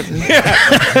that?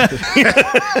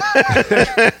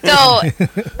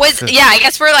 I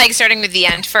guess we're like starting with the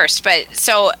end first. But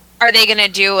so are they going to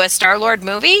do a Star-Lord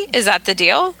movie? Is that the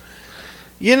deal?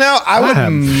 I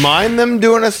wouldn't mind them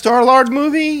doing a Star-Lord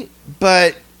movie,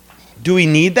 but do we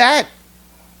need that?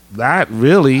 Not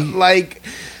really. Like,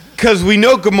 because we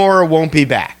know Gamora won't be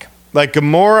back. Like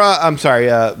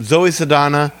Zoe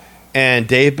Saldana and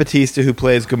Dave Bautista, who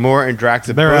plays Gamora and Drax,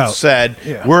 have both said,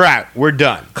 we're out. We're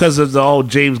done. Because of the old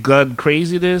James Gunn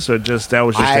craziness, or just that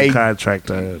was just a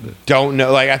contract? Don't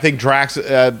know. Like, I think Drax...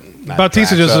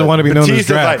 Bautista just doesn't want to be known as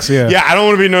Drax. Like, I don't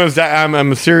want to be known as that.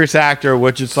 I'm a serious actor,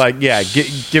 which is like,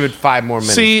 give it 5 more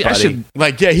minutes. See,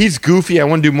 buddy. He's goofy. I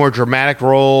want to do more dramatic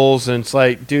roles, and it's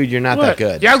like, dude, you're not that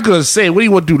good. Yeah, I was gonna say, what do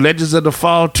you want to do? Legends of the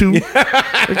Fall 2?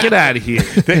 Get out of here.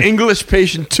 The English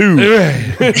Patient 2.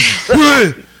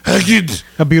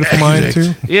 A Beautiful Mind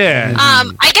 2. Yeah.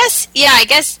 I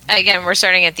guess again we're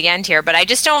starting at the end here, but I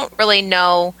just don't really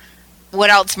know what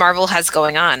else Marvel has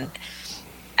going on.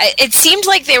 It seemed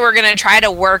like they were going to try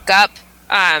to work up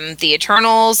the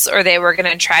Eternals, or they were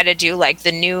going to try to do like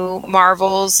the new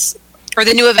Marvels or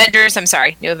the new Avengers.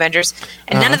 New Avengers,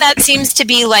 and none of that seems to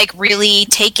be like really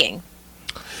taking.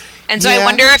 And so I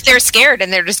wonder if they're scared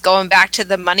and they're just going back to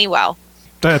the money well.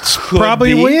 That's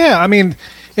probably yeah. I mean,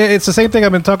 it's the same thing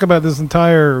I've been talking about this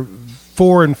entire phase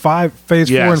 4 and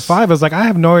 5. Is like I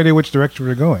have no idea which direction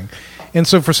we're going. And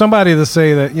so for somebody to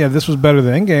say that, this was better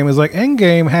than Endgame is like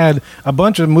Endgame had a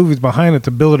bunch of movies behind it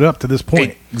to build it up to this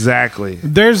point. Exactly.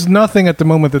 There's nothing at the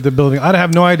moment that they're building. I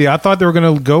have no idea. I thought they were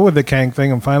going to go with the Kang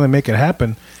thing and finally make it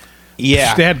happen.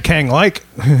 Yeah. They had Kang-like.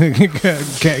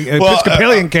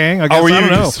 Episcopalian Kang. I guess, I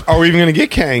don't know. Are we even going to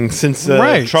get Kang since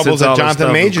the troubles that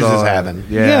Jonathan Majors is having?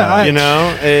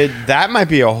 That might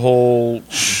be a whole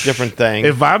different thing.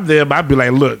 If I'm them, I'd be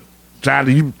like, look,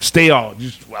 Johnny, you stay on.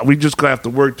 We just going to have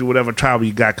to work through whatever trouble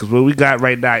you got because what we got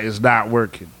right now is not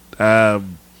working.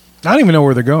 I don't even know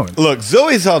where they're going. Look,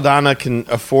 Zoe Saldana can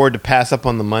afford to pass up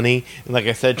on the money. And like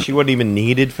I said, she wasn't even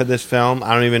needed for this film.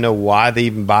 I don't even know why they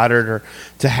even bothered her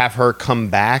to have her come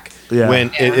back. When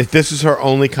if this is her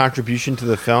only contribution to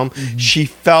the film, she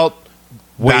felt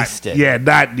wasted.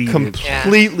 Not needed.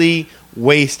 Completely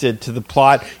wasted to the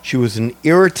plot. She was an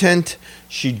irritant.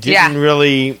 She didn't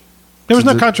really... There was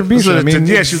no contribution. I mean,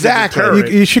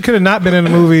 exactly. She could have not been in a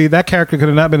movie. That character could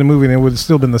have not been in a movie, and it would have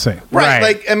still been the same. Right.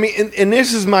 Like, I mean, and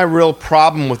this is my real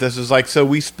problem with this. Is like, so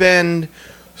we spend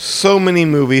so many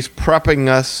movies prepping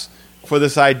us for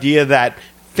this idea that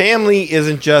family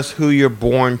isn't just who you're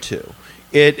born to;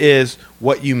 it is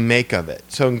what you make of it.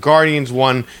 So in Guardians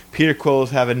 1, Peter Quill is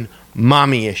having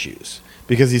mommy issues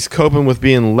because he's coping with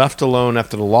being left alone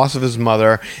after the loss of his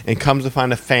mother, and comes to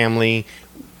find a family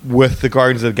with the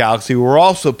Guardians of the Galaxy were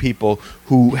also people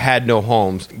who had no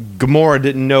homes. Gamora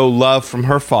didn't know love from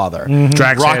her father.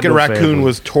 Rocket Raccoon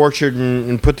was tortured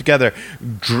and put together.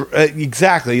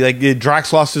 Exactly. Like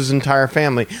Drax lost his entire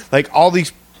family. Like all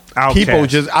these people,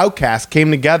 just outcasts, came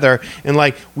together and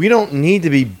like, we don't need to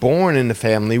be born in the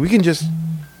family. We can just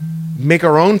make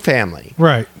our own family.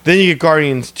 Right. Then you get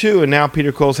Guardians 2 and now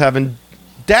Peter Quill's having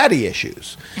daddy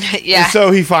issues. Yeah. And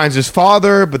so he finds his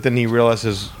father, but then he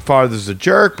realizes his father's a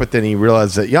jerk, but then he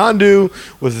realizes that Yondu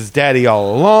was his daddy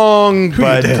all along,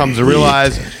 but comes to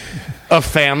realize a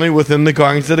family within the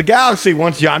Guardians of the Galaxy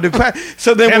once Yondu passed.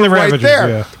 So then we're right there.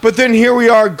 Yeah. But then here we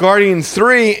are, Guardians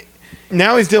 3.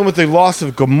 Now he's dealing with the loss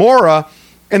of Gamora,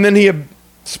 and then he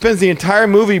spends the entire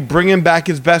movie bringing back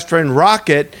his best friend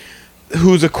Rocket,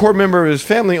 who's a core member of his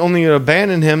family, only to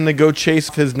abandon him to go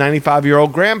chase his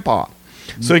 95-year-old grandpa.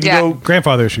 So he can go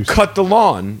grandfather issues. Cut the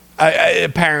lawn.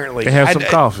 Apparently, and have some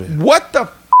coffee. What the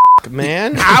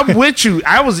man? I'm with you.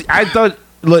 I thought.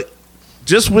 Look,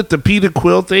 just with the Peter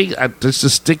Quill thing, just to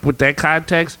stick with that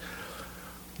context,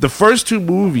 the first two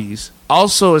movies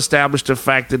also established the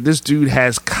fact that this dude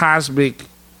has cosmic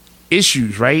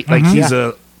issues, right? Like he's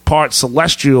a part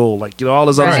celestial, like all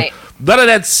this other. None of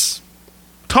that's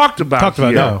talked about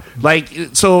here. No. Like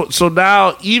so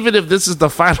now even if this is the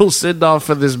final send off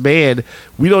for this man,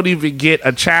 we don't even get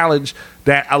a challenge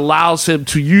that allows him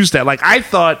to use that. Like I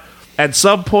thought at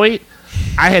some point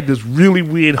I had this really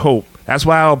weird hope. That's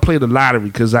why I don't play the lottery,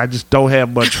 because I just don't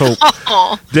have much hope.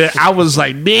 That I was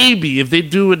like, maybe if they're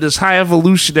doing this high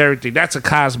evolutionary thing, that's a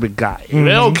cosmic guy.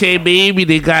 Okay, maybe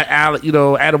they got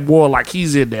Adam Warlock,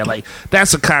 he's in there. Like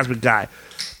that's a cosmic guy.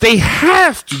 They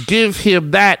have to give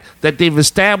him that they've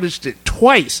established it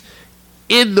twice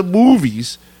in the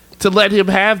movies to let him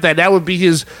have that. That would be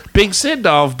his big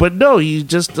send-off. But no, he's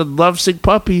just a lovesick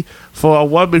puppy for a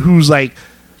woman who's like,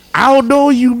 I don't know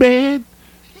you, man.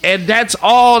 And that's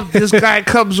all this guy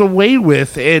comes away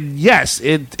with. And yes,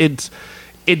 it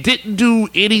didn't do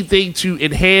anything to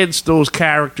enhance those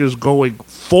characters going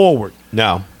forward.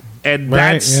 No. And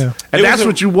that's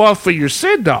what you want for your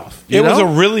send-off. It was a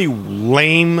really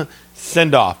lame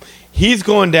send-off. He's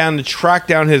going down to track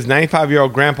down his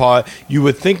 95-year-old grandpa. You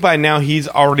would think by now he's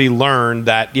already learned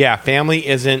that, family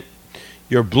isn't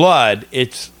your blood.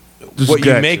 It's just what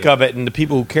you make of it and the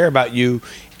people who care about you.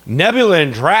 Nebula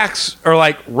and Drax are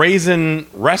like raising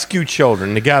rescue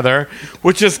children together,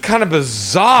 which is kind of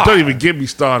bizarre. Don't even get me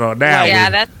started on that. Yeah,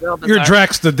 that's real bizarre. You're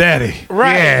Drax the daddy.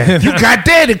 Right. Yeah. You got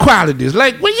daddy qualities.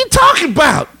 Like, what are you talking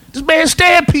about? This man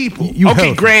stab people.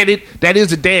 Granted, that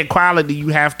is a dad quality you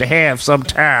have to have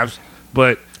sometimes,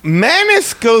 but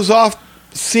Manus goes off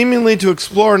seemingly to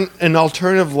explore an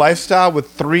alternative lifestyle with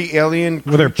 3 alien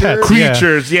with their pets.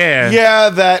 Creatures, yeah. Yeah,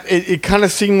 that it kind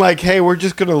of seemed like, hey, we're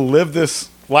just going to live this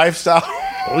lifestyle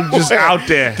We're just out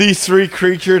there. These three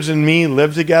creatures and me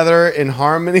live together in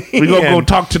harmony. We're going to go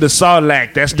talk to the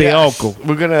Sarlacc. That's their uncle.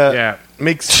 We're going to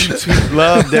make sweet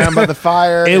love down by the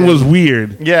fire. It was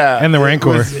weird. Yeah. And the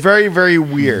Rancor. It was very, very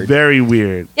weird. Very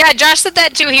weird. Yeah, Josh said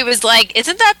that too. He was like,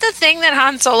 isn't that the thing that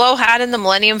Han Solo had in the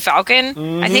Millennium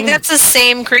Falcon? I think that's the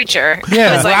same creature.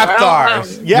 Yeah. I was like,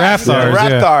 Raptors. Yes. Raptors,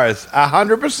 Raptors.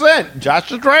 100%.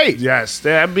 Josh is right. Yes.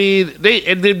 I mean,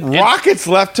 Rocket's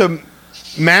left to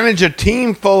manage a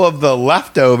team full of the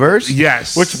leftovers.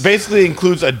 Yes. Which basically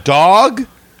includes a dog.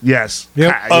 Yes.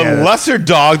 Yep. A lesser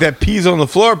dog that pees on the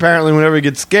floor apparently whenever he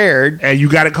gets scared. And you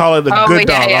got to call it a good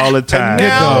dog all the time. And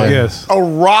now, dog, yes. a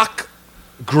rock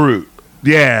Groot.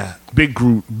 Yeah. Big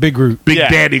Groot. Big Groot. Big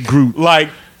Daddy Groot. Like,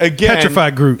 again,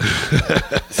 Petrified Groot.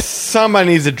 somebody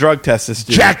needs a drug test this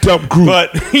dude. Jacked up Groot.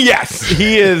 But yes,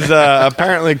 he is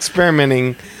apparently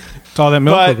experimenting. It's all that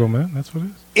milk But- logo, man. That's what it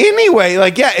is. Anyway,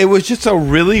 it was just a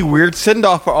really weird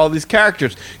send-off for all these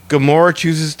characters. Gamora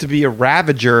chooses to be a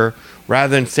Ravager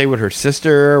rather than stay with her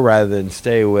sister, rather than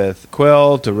stay with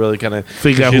Quill to really kind of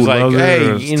Figure out she's who like, loves her hey,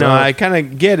 and you know, stuff. I kind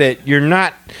of get it. You're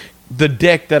not the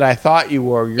dick that I thought you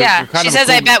were. You're Yeah, kind she of a says,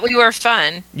 cool- I bet we were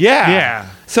fun. Yeah. Yeah.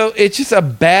 So it's just a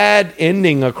bad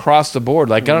ending across the board.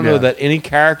 Like, I don't know Yeah. that any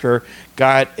character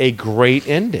got a great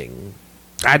ending.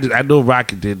 I know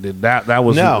Rocket did. That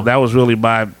was No. that was really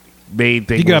my main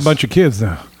thing. He got a was- bunch of kids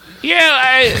now.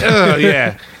 Yeah,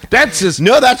 yeah. That's just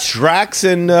No, that's Drax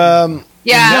and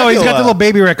Yeah. No, he's got the little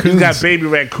baby raccoons. he's got baby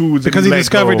raccoons because he let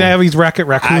discovered go. now he's Rocket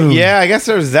Raccoon. yeah, I guess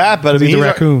there's that. But I He's mean, a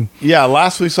raccoon. Yeah,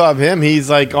 last we saw of him, he's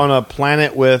like on a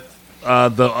planet with the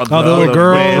little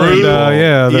girl.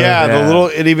 red And, the little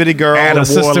itty bitty girl. And the a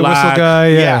sister whistle warlock. guy.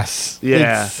 Yeah. Yes,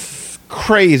 Yeah. it's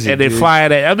crazy. and they dude. fly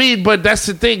that. I mean, but that's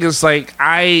the thing. It's like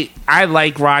I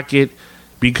like Rocket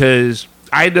because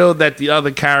I know that the other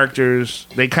characters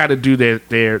they kind of do their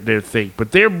thing,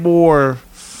 but they're more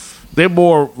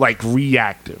like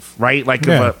reactive, right? Like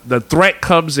Yeah. if the threat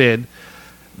comes in,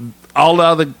 all the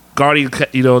other Guardians,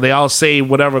 you know, they all say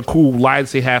whatever cool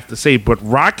lines they have to say, but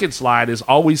Rocket's line is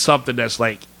always something that's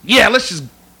like, yeah, let's just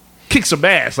kick some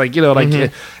ass, like, you know,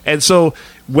 like, and so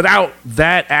without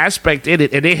that aspect in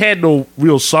it, and they had no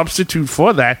real substitute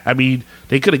for that. I mean,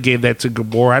 they could have gave that to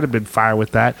Gamora. I'd have been fine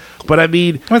with that. But I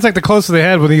mean, It's like the closest they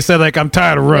had when he said, like, I'm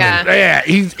tired of running. Yeah. yeah,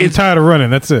 I'm it's tired of running.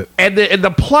 That's it. and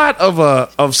the plot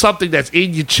of something that's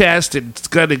in your chest and it's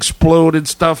gonna explode and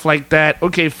stuff like that.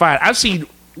 Okay, fine. I've seen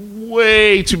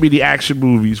way too many action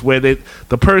movies where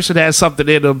the person has something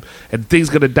in them and things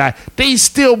gonna die. They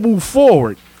still move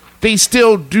forward. They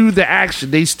still do the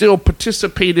action. They still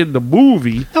participate in the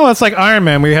movie. No, it's like Iron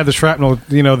Man where you had the shrapnel,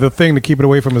 the thing to keep it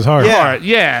away from his heart. Yeah.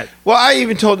 Yeah. Well, I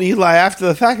even told Eli after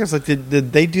the fact, I was like, did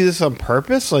they do this on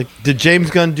purpose? Like, did James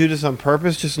Gunn do this on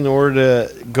purpose just in order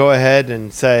to go ahead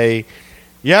and say,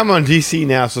 yeah, I'm on DC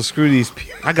now, so screw these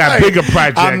people. I got bigger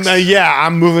projects.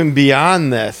 I'm moving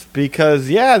beyond this because,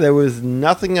 there was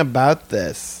nothing about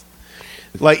this.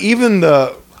 Like, even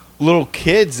the little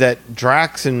kids that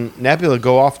Drax and Nebula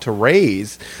go off to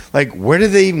raise, like, where did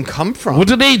they even come from? What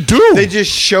did they do? They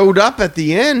just showed up at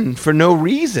the end for no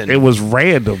reason. It was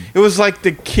random. It was like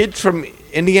the kids from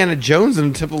Indiana Jones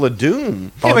and the Temple of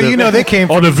Doom. Yeah, but they came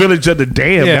Or from, the Village of the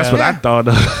Damned. Yeah. That's what I thought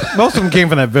of. most of them came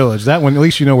from that village. That one, at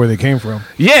least you know where they came from.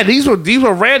 Yeah, these were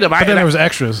random. But then there was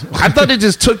extras. I thought they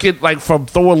just took it like from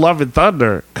Thor: Love and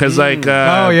Thunder because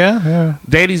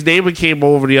Danny's neighbor came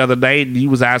over the other night and he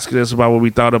was asking us about what we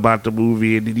thought about the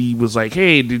movie and he was like,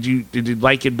 "Hey, did you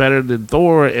like it better than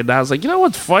Thor?" And I was like, "You know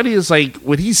what's funny is like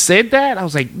when he said that, I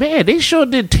was like, man, they sure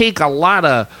did take a lot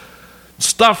of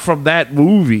stuff from that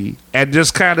movie and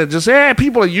just kind of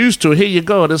people are used to it. Here you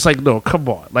go." And it's like, no, come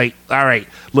on, like, all right,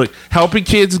 look, helping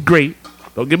kids is great.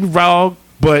 Don't get me wrong,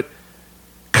 but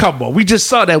come on, we just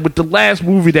saw that with the last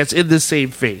movie that's in the same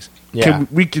phase. Yeah.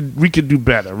 We can do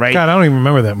better, right? God, I don't even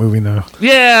remember that movie now.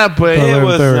 Yeah, but It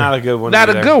was Third. not a good one. not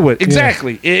either. a good one.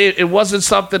 Exactly. It wasn't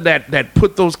something that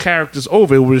put those characters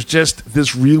over. It was just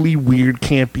this really weird,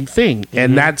 campy thing.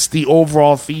 And that's the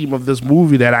overall theme of this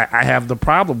movie that I have the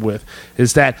problem with,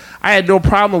 is that I had no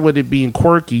problem with it being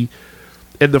quirky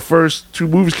in the first two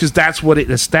movies because that's what it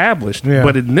established. Yeah.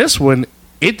 But in this one,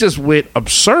 it just went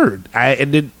absurd.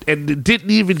 And it didn't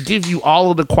even give you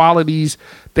all of the qualities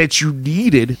that you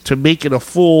needed to make it a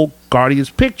full Guardians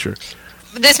picture.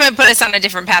 This might put us on a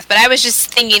different path, but I was just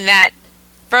thinking that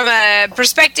from a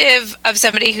perspective of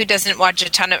somebody who doesn't watch a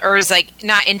ton of, or is like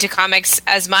not into comics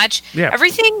as much, Yeah.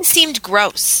 everything seemed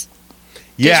gross.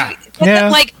 Yeah. Yeah.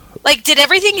 Like Like, did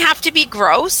everything have to be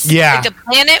gross? Yeah. Like, the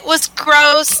planet was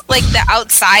gross. Like, the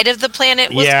outside of the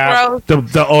planet was gross.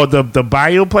 The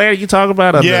bioplanet you talking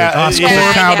about? Yeah.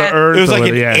 Earth. It was like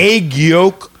an egg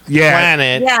yolk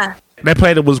planet. Yeah. That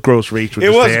planet was gross, Rachel. It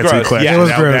was gross. Yeah, It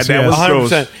was gross, That yeah. was 100%.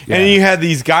 gross. And then you had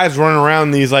these guys running around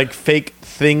in these like fake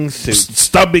thing suits.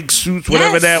 Stomach suits,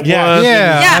 whatever Yes. that Yeah. was.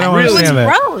 Yeah, I don't it was understand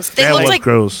that. gross. They That looked was like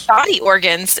gross. body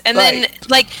organs, and then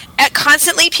like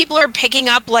constantly people are picking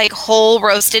up like whole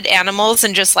roasted animals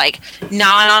and just like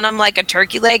gnawing on them like a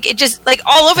turkey leg. It just like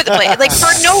all over the place, like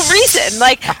for no reason.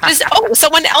 Like just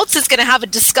someone else is gonna have a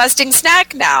disgusting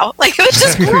snack now. Like it was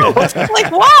just gross. Like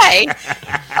why?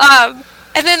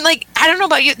 And then like I don't know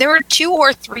about you, there were 2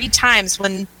 or 3 times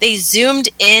when they zoomed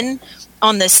in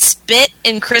on the spit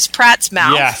in Chris Pratt's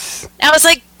mouth. Yes. And I was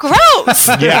like, gross.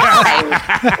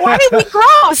 Yeah. Why are we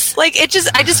gross? Like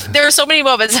there are so many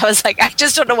moments I was like, I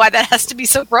just don't know why that has to be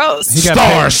so gross. He got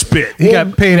Star paid- spit. He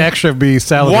got paid extra to be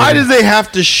salivating. Why did they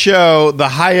have to show the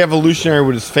high evolutionary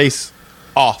with his face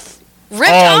off? Ripped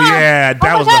Oh, off. yeah, that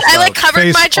my was God, messed I like up. covered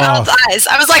Face my child's off. eyes.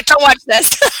 I was like, don't watch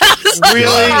this. I was like,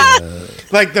 Really?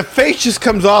 Like the face just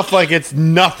comes off like it's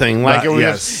nothing. Like it was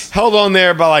Yes. just held on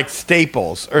there by like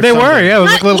staples or They something. were, yeah. It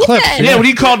was like Not little clips. even. Yeah, when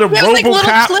he called him Yeah, it was like little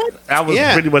RoboCop, clips. that was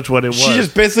Yeah. pretty much what it was. She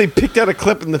just basically picked out a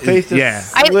clip in the face. That Yeah.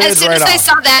 slid as soon right as I off.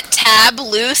 saw that tab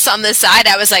loose on the side,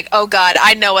 I was like, oh God,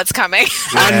 I know what's coming.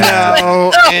 I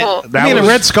know. Oh. And, I mean, a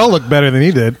Red Skull looked better than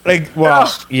he did. like, well,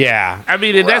 yeah. I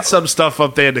mean, and that's some stuff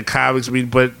up there in the comics. I mean,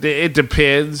 but it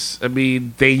depends. I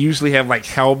mean, they usually have like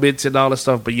helmets and all that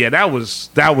stuff. But yeah, that was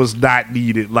not needed.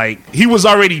 Like he was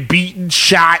already beaten,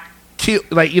 shot, killed.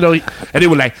 Like and they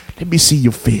were like, "Let me see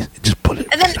your face." Just put it.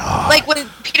 And then, like when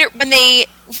they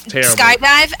Terrible.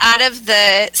 skydive out of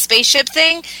the spaceship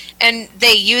thing, and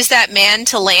they use that man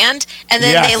to land, and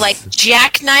then Yes. they like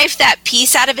jackknife that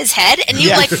piece out of his head, and you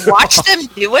Yes. like watch them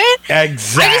do it.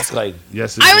 Exactly.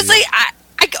 Yes, I was like,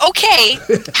 okay.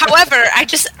 However,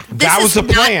 this That was is the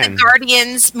not plan. the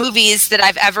Guardians movies that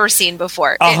I've ever seen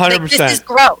before. 100%. This is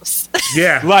gross.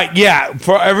 yeah. Like, yeah,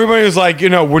 for everybody who's like,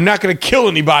 we're not going to kill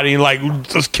anybody. And like,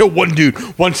 let's kill one dude,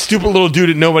 one stupid little dude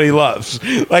that nobody loves.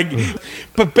 Like,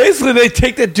 but basically they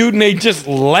take that dude and they just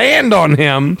land on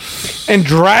him and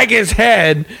drag his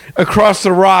head across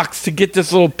the rocks to get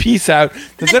this little piece out.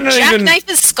 That Then they're not even, jackknife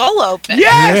his skull open.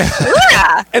 yes!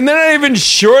 Yeah. And they're not even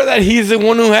sure that he's the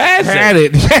one who has Had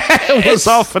it. it. It was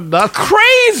all for nothing.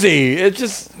 Crazy. It's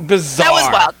just bizarre. That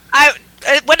was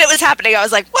wild. When it was happening, I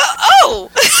was like, "Whoa!"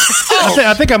 Oh,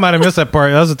 I think I might have missed that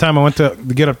part. That was the time I went to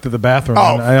get up to the bathroom.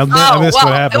 Oh. And I missed what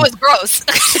well, happened. it was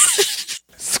gross.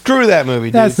 Screw that movie,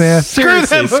 dude. That's nasty.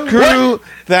 Seriously, Screw that screw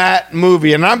that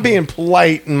movie. And I'm being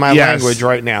polite in my Yes. language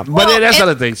right now. But Well, that's it-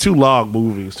 another thing. Too long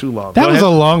movies. Too long. That Go was a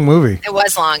ahead. long movie. It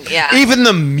was long, yeah. Even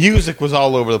the music was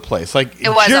all over the place. Like It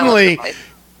was all over generally, the place.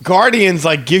 Guardians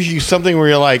like gives you something where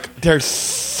you're like, there's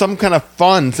some kind of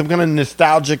fun, some kind of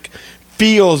nostalgic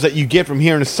feels that you get from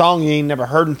hearing a song you ain't never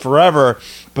heard in forever.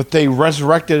 But they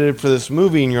resurrected it for this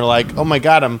movie, and you're like, oh my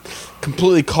god, I'm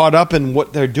completely caught up in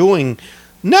what they're doing.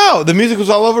 No, the music was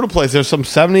all over the place. There's some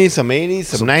 70s, some 80s,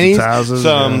 some 90s, 2000s,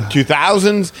 some yeah.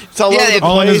 2000s. It's all over the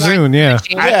All in the place. Zune, yeah.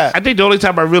 Yeah. I think the only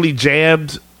time I really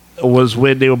jammed was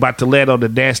when they were about to land on the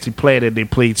nasty planet and they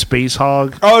played Space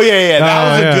Hog. Oh yeah, that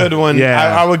Oh, was yeah. a good one.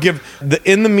 Yeah. I would give the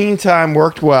In the Meantime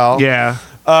worked well. Yeah.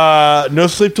 No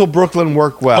Sleep Till Brooklyn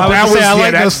worked well. I was gonna say, I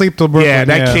like No Sleep Till Brooklyn, Yeah,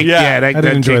 that yeah. kicked. Yeah. Yeah, that, I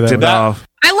did enjoy kicked that. it off.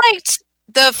 I liked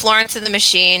the Florence and the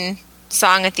Machine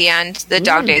song at the end. The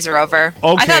Dog Days Are Over. I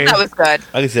Okay. thought that was good.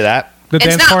 I can see that. The It's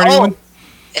dance not party old. one?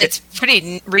 It's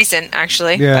pretty recent,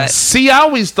 actually. Yeah. But, See, I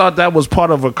always thought that was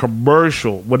part of a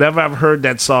commercial. Whenever I've heard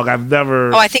that song, I've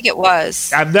never. I think it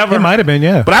was. I've never. It might have been,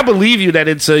 yeah. But I believe you that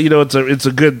it's a it's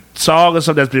a good song or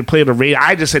something that's been played on the radio.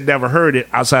 I just had never heard it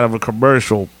outside of a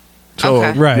commercial. So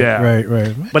Okay. Right, yeah.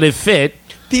 right. But it fit.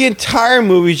 The entire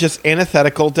movie is just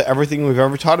antithetical to everything we've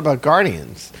ever taught about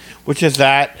Guardians, which is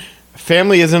that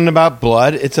family isn't about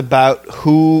blood. It's about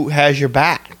who has your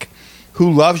back, who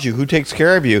loves you, who takes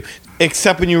care of you.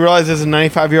 Except when you realize there's a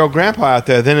 95-year-old grandpa out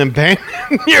there, then abandon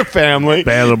your family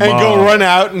Abandon and go mom. run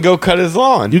out and go cut his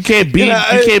lawn. You can't be You know,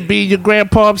 you can't be your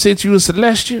grandpa since you was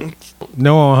celestial.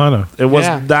 No Ohana. It was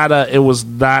Yeah. not a. It was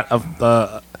not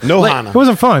a. no like- Hana. It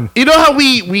wasn't fun. You know how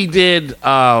we did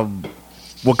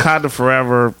Wakanda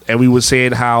Forever, and we were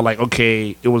saying how like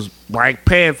okay, it was Black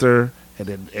Panther, and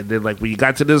then like when you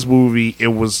got to this movie, it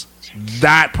was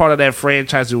not part of that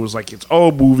franchise. It was like its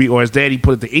own movie, or as Danny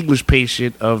put it, the English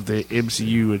patient of the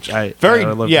MCU, which I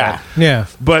love yeah. that. Yeah.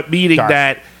 But meaning Dark.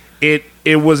 that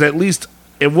it was at least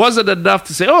it wasn't enough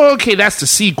to say, oh, okay, that's the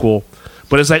sequel.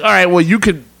 But it's like, all right, well, you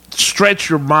could stretch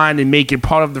your mind and make it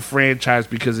part of the franchise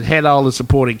because it had all the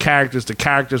supporting characters. The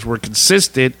characters were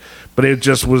consistent, but it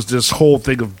just was this whole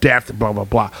thing of death and blah, blah,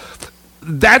 blah.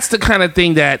 That's the kind of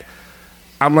thing that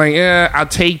I'm like, I'll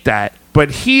take that.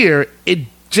 But here, it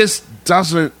just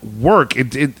doesn't work.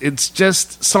 It's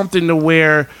just something to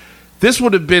where this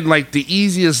would have been like the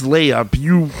easiest layup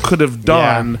you could have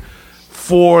done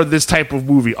for this type of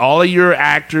movie. All of your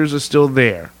actors are still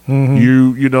there.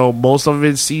 You know, most of it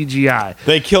is CGI.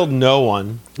 They killed no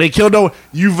one.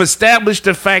 You've established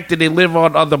the fact that they live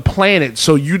on other planets,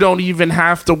 so you don't even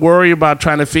have to worry about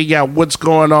trying to figure out what's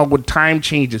going on with time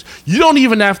changes. You don't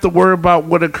even have to worry about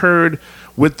what occurred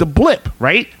with the blip,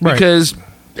 right? Because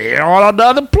they're all on the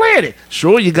other planet.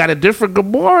 Sure, you got a different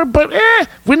Gamora, but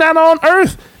we're not on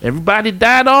Earth. Everybody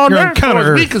died on Earth, as far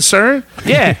as we're concerned.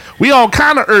 Yeah, we on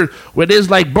kind of Earth where there's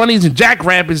like bunnies and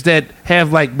jackrabbits that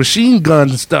have like machine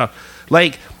guns and stuff.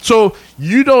 Like, so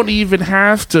you don't even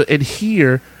have to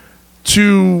adhere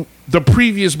to the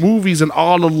previous movies and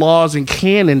all the laws and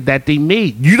canon that they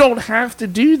made. You don't have to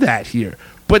do that here.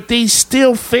 But they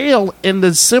still fail in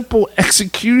the simple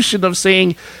execution of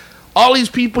saying, all these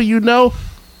people you know,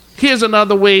 here's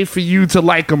another way for you to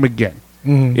like them again.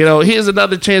 You know, here's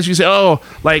another chance you say, oh,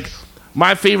 like,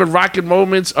 my favorite Rocket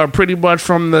moments are pretty much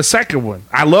from the second one.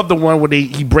 I love the one where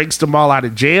he breaks them all out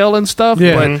of jail and stuff.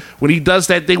 Yeah. But when he does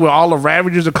that thing where all the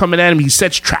Ravagers are coming at him, he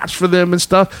sets traps for them and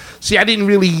stuff. See, I didn't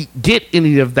really get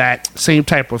any of that same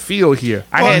type of feel here.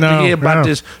 I had to hear about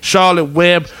this Charlotte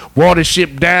Webb,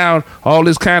 watership down, all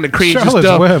this kind of crazy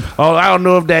stuff. Webb. Oh, I don't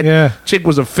know if that chick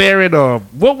was a ferret or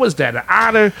what was that, an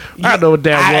otter? I don't know what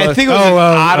that was. I think it was an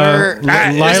otter.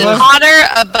 It was an otter,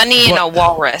 a bunny, and a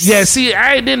walrus. Yeah, see,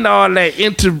 I didn't know all that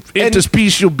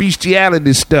interspecial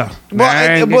bestiality stuff.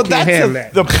 Well,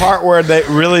 that's the part where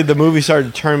the movie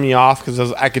started to turn me off because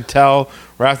I could tell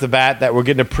right off the bat that we're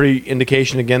getting a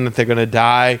pre-indication again that they're going to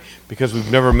die because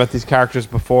we've never met these characters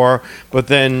before. But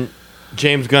then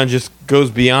James Gunn just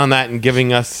goes beyond that and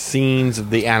giving us scenes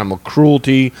of the animal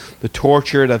cruelty, the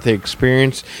torture that they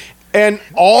experience, and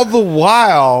all the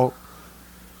while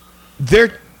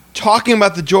they're talking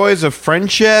about the joys of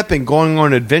friendship and going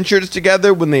on adventures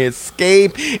together when they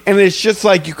escape, and it's just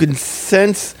like you can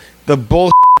sense the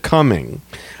bullshit coming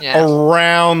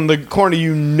around the corner.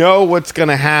 You know what's going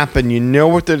to happen. You know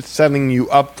what they're setting you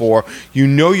up for. You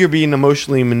know you're being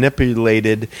emotionally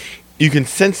manipulated. You can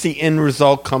sense the end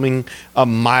result coming a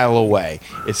mile away.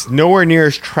 It's nowhere near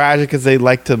as tragic as they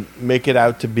like to make it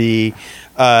out to be.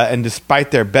 And despite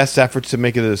their best efforts to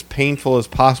make it as painful as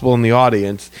possible in the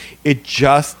audience, it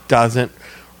just doesn't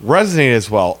resonate as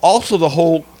well. Also, the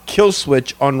whole kill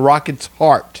switch on Rocket's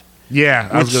heart. Yeah,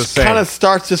 I was going to say. Which kind of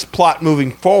starts this plot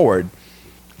moving forward.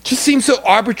 Just seems so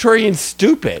arbitrary and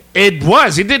stupid. It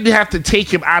was. It didn't have to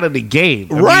take him out of the game.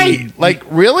 I mean, like,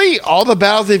 really? All the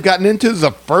battles they've gotten into is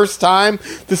the first time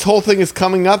this whole thing is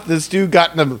coming up. This dude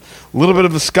got in a little bit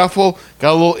of a scuffle,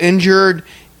 got a little injured,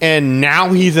 and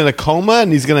now he's in a coma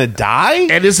and he's going to die?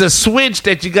 And it's a switch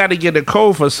that you got to get a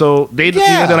code for. So they're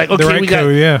like,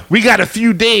 okay, we got a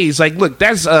few days. Like, look,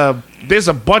 there's a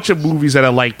bunch of movies that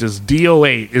are like this.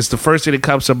 DOA is the first thing that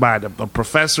comes to mind. A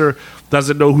professor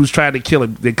doesn't know who's trying to kill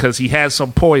him because he has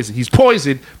some poison. He's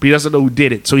poisoned, but he doesn't know who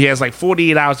did it. So he has like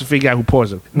 48 hours to figure out who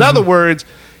poisoned him. In other words,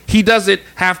 he doesn't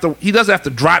have to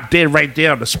drop dead right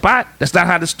there on the spot. That's not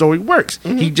how the story works.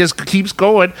 He just keeps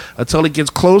going until it gets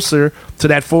closer to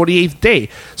that 48th day.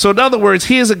 So in other words,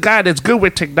 here's a guy that's good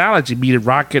with technology, meaning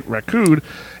Rocket Raccoon,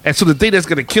 and so the thing that's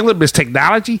going to kill him is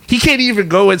technology. He can't even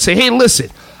go and say, hey, listen,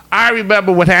 I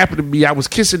remember what happened to me. I was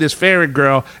kissing this fairy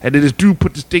girl, and then this dude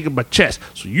put this thing in my chest.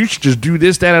 So you should just do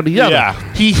this, that, or the other.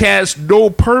 Yeah. He has no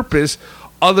purpose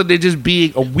other than just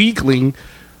being a weakling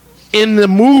in the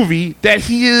movie that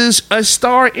he is a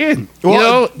star in.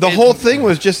 Well, the whole thing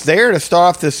was just there to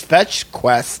start off this fetch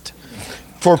quest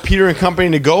for Peter and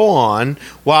company to go on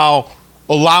while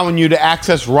allowing you to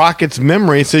access Rocket's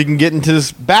memory so you can get into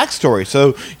this backstory.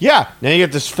 So, yeah, now you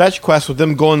get this fetch quest with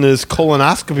them going to this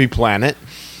colonoscopy planet.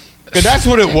 And that's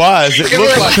what it was. It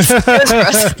looked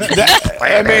like...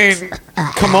 I mean,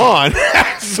 come on.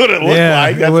 That's what it looked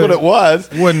like. That's what it was.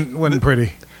 Wasn't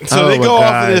pretty. So they go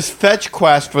off of this fetch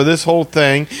quest for this whole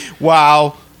thing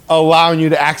while allowing you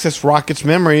to access Rocket's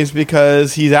memories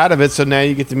because he's out of it. So now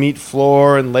you get to meet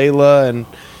Floor and Layla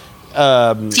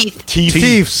and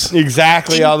Teeth.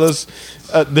 Exactly. All those.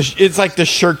 It's like the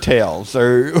shirt tails.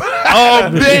 Or oh,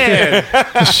 man.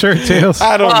 The shirt tails.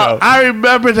 I don't know. I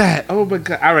remember that. Oh, my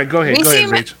God. All right, go ahead. Go ahead,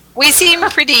 Rachel. We seem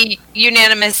pretty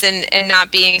unanimous in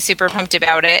not being super pumped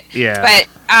about it. Yeah.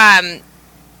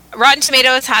 But Rotten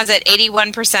Tomatoes has it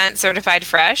 81% certified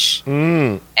fresh,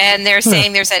 and they're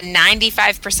saying there's a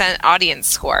 95% audience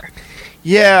score.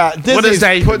 Yeah, Disney's does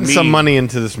that putting mean? some money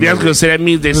into this movie. Yeah, I was going to say, that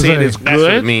means they're saying it's That's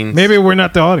what it good. means. Maybe we're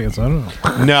not the audience. I don't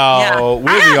know. No, Yeah.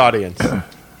 we're the audience.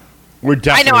 We're I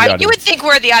definitely know. the You audience. would think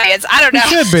we're the audience. I don't know.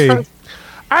 It should be.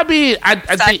 I mean, I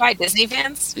think... Sci-fi Disney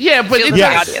fans. Yeah, but Feel it's the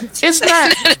Yes. audience. It's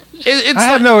not... It's I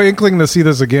have like, no inkling to see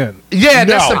this again. yeah,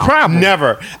 that's the problem.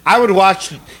 Never. I would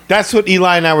watch. That's what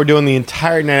Eli and I were doing the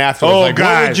entire night after. Oh, Like,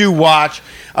 God. what would you watch?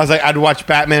 I was like, I'd watch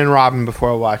Batman and Robin before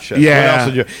I watched it. Yeah. What else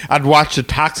would you? I'd watch The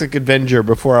Toxic Avenger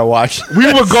before I watched it.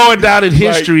 We were going down in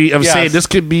history of yes. saying this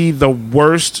could be the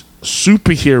worst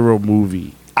superhero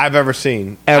movie. I've ever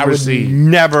seen. Ever I would seen.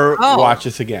 never Oh. watch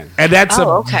this again. And that's Oh,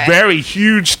 a okay. very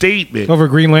huge statement. Over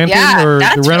Green Lantern Yeah, or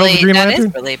that's the Reynolds really, Green that Lantern?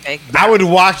 is really big. I would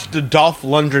watch the Dolph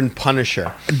Lundgren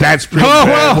Punisher. That's pretty Oh,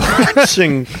 bad. well.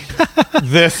 Watching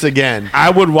this again. I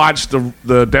would watch the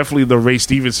definitely the Ray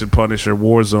Stevenson Punisher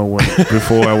Warzone one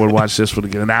before I would watch this one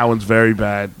again. And that one's very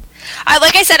bad.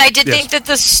 Like I said, I did Yes. think that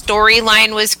the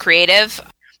storyline was creative.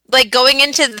 Like going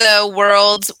into the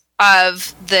worlds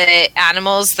of the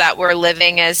animals that were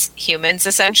living as humans,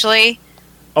 essentially.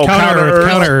 Oh, Counter-Earth.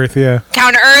 Counter-Earth, yeah.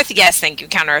 Counter Earth, yes, thank you,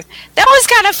 Counter Earth. That was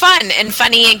kind of fun and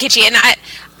funny and kitschy, and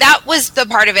that was the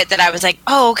part of it that I was like,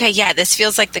 oh, okay, yeah, this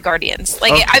feels like the Guardians.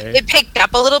 Like Okay. it picked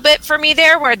up a little bit for me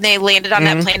there, where they landed on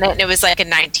that planet, and it was like a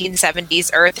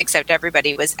 1970s Earth, except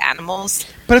everybody was animals.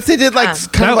 But if they did like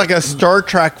kind of like a Star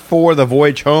Trek for the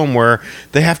Voyage Home, where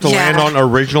they have to land on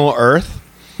original Earth.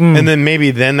 And then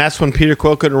maybe that's when Peter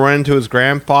Quill couldn't run into his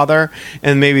grandfather.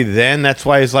 And maybe then that's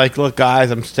why he's like, look, guys,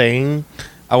 I'm staying.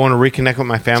 I want to reconnect with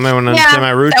my family. I want to understand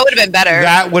my roots. That would have been better.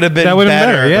 That would have been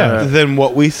better, yeah. than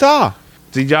what we saw.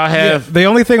 Did y'all have... The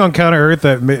only thing on Counter-Earth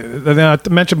that I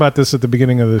mentioned about this at the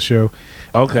beginning of the show.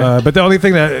 Okay. But the only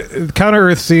thing that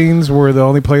Counter-Earth scenes were the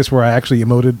only place where I actually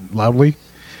emoted loudly.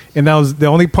 And that was the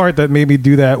only part that made me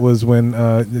do that was when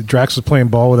Drax was playing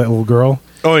ball with that little girl.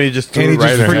 Oh, and he just threw And he it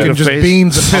right just in her freaking head. just face.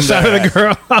 beans the piss out of the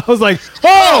girl. I was like,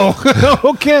 oh,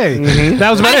 okay.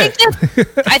 That was about it.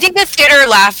 I think the theater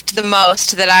laughed the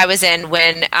most that I was in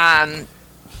when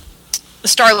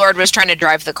Star-Lord was trying to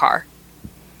drive the car.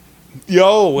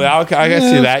 Yo, well, okay, I can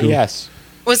see that, yes.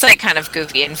 It was like kind of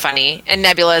goofy and funny, and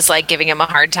Nebula's like giving him a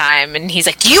hard time, and he's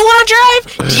like, "Do you want to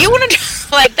drive? Do you want to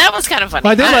drive?" Like that was kind of funny.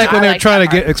 Well, I did like when they were liked trying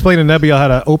that to explain to Nebula how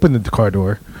to open the car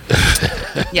door.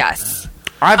 part. Yes.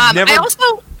 I've never... I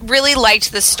also really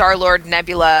liked the Star-Lord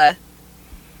Nebula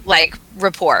like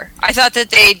rapport. I thought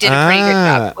that they did a pretty good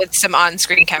job with some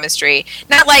on-screen chemistry.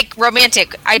 Not like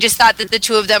romantic. I just thought that the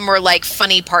two of them were like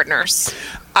funny partners.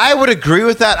 I would agree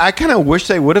with that. I kind of wish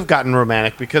they would have gotten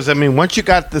romantic because, I mean, once you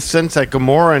got the sense that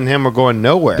Gamora and him are going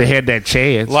nowhere, They had that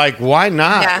chance. like, why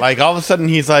not? Yeah. Like, all of a sudden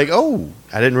he's like, oh,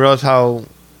 I didn't realize how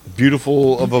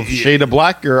beautiful of a shade of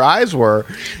black your eyes were.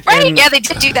 Right? And Yeah, they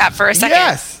did do that for a second.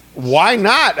 yes. Why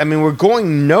not? I mean, we're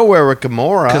going nowhere with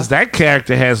Gamora. Because that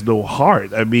character has no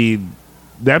heart. I mean,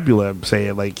 Nebula, I'm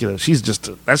saying, like, you know, she's just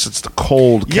that's just a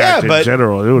cold character in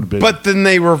general. It would have been. But then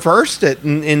they reversed it,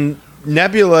 and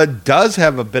Nebula does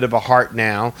have a bit of a heart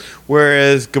now,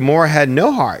 whereas Gamora had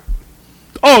no heart.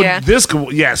 oh, Yeah. this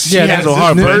yes, she Yeah, has that's no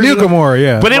heart. new But, Gamora,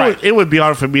 yeah. but Right. it would be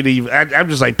hard for me to even. I'm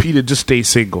just like, Peter, just stay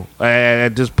single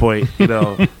at this point. You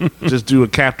know, just do a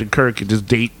Captain Kirk and just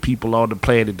date people on the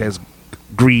planet that's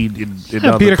green. In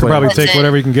Yeah, other Peter could probably planets. take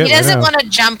whatever he can get. He right doesn't now. want to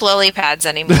jump lily pads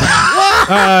anymore.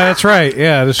 That's right.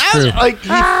 Yeah, that's true. Like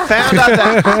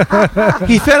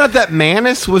he found out that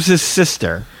Manus was his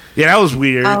sister. Yeah, that was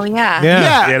weird. Oh yeah.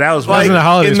 Yeah. Yeah, that was like in the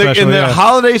holiday special, In the yeah.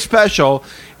 holiday special,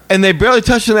 and they barely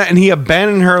touched on that, and he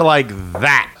abandoned her like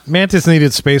that. Mantis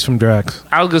needed space from Drax.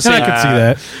 I was gonna And say I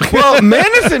could see that. Well,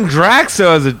 Manus and Drax,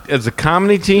 though, as a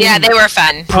comedy team, Yeah, they were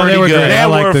fun. Oh, they were good. great. They I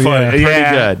were like the fun. yeah.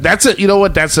 Yeah, good. That's a. You know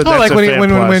what? That's a. Oh, That's like a when,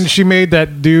 fan when plus. she made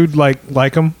that dude like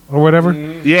him or whatever.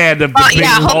 Yeah, the Oh big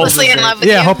yeah, holes hopelessly in there. love with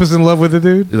Yeah, you. Hope is in love with the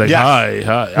dude. He's like, Yes.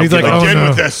 hi. He's like, I'm oh getting no.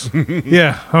 with this.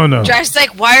 Yeah. Oh no. Josh's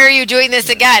like, "Why are you doing this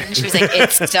again?" And she was like,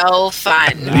 "It's so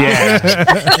fun." Yeah,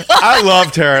 I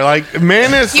loved her. Like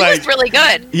Manus, He like was really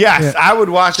good. yes, I would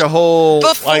watch a whole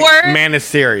Before- like Manus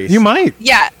series. You might.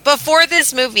 Yeah, before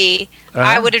this movie, Uh-huh.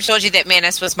 I would have told you that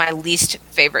Manus was my least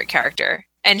favorite character.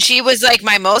 And she was like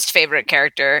my most favorite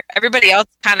character. Everybody else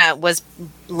kind of was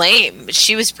lame. But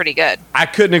she was pretty good. I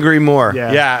couldn't agree more.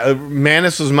 Yeah. Yeah,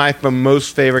 Manus was my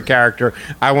most favorite character.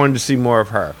 I wanted to see more of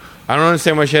her. I don't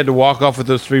understand why she had to walk off with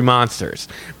those three monsters,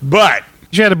 but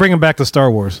She had to bring him back to Star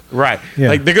Wars. right, Yeah.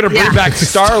 like they're gonna bring Yeah. back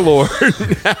Star Lord.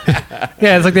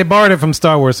 Yeah, it's like they borrowed it from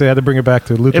Star Wars. So they had to bring it back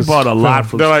to Lucas. it bought a lot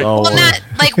from They're like- Star Well, Wars. that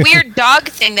like weird dog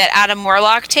thing that Adam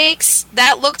Warlock takes,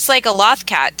 that looks like a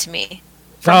Lothcat to me.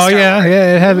 from Oh Star yeah, Wars.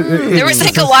 yeah. It had. There was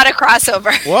like a lot of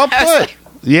crossover. Well I was put. like,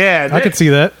 Yeah, I could see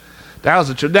that. that was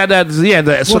a true. So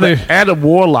Well, the Adam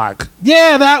Warlock.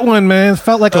 Yeah, that one, man,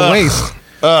 felt like a waste.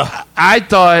 I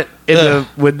thought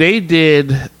when they did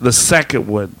the second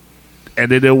one, and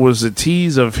then there was a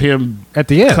tease of him At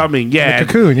the end, coming, yeah, the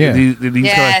cocoon, yeah. and he's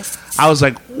Yes. coming. I was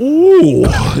like, ooh, you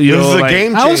This know, is a like,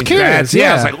 game I was changer. curious.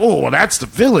 I was like, oh, that's the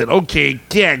villain. Okay,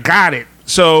 yeah, got it.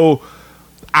 So,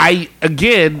 I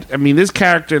mean, this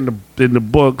character in the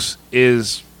books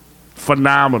is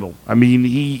phenomenal. I mean,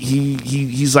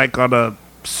 he's like on a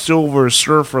Silver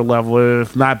Surfer level,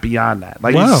 if not beyond that.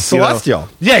 Like, Wow. he's, you know, Celestial.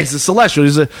 yeah, he's a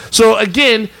celestial. So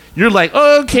again, you're like,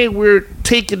 oh, okay, we're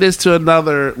taking this to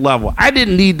another level. I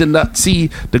didn't need to see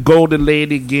the Golden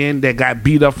Lady again that got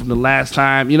beat up from the last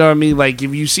time. You know what I mean? Like,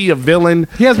 if you see a villain,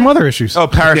 He has mother issues. Oh,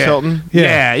 Paris yeah, Hilton.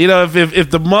 Yeah. you know, if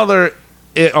the mother.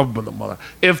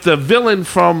 If the villain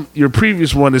from your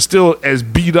previous one is still as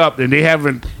beat up and they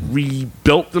haven't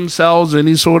rebuilt themselves in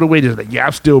any sort of way, they're like, yeah,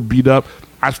 I'm still beat up.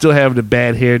 I'm still having a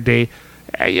bad hair day.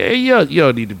 You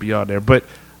don't need to be on there. But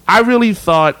I really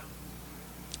thought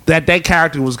that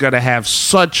character was going to have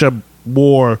such a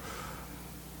more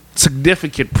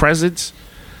significant presence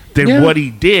than what he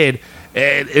did.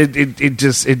 And it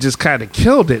just kind of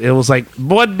killed it. It was like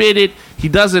 1 minute he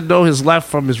doesn't know his left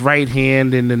from his right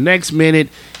hand, and the next minute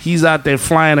he's out there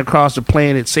flying across the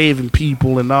planet saving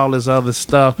people and all this other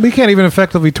stuff. But he can't even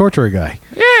effectively torture a guy.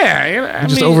 Yeah, you know, He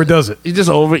just overdoes it. He just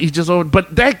over.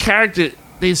 But that character,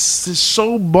 there's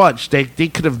so much that they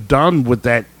could have done with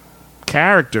that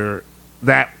character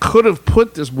that could have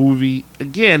put this movie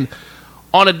again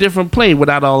on a different plane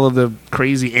without all of the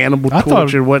crazy animal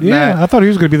torture and whatnot. Yeah, I thought he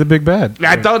was going to be the big bad.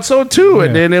 I thought so too, Yeah.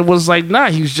 and then it was like, nah,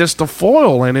 he's just a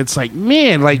foil, and it's like,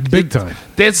 man, like Big time.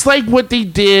 That's like what they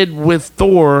did with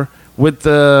Thor with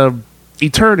the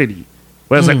Eternity,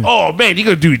 where it's like, oh man, you're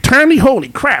gonna do Eternity? Holy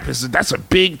crap! That's a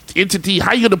big entity.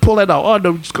 How you gonna pull that out? Oh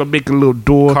no, we're just gonna make a little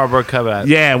door. Cardboard cutout.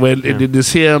 Yeah, when and then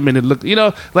there's him, and it looked, you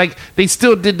know, like they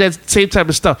still did that same type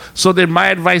of stuff. So then my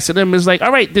advice to them is like,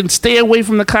 all right, then stay away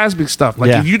from the cosmic stuff.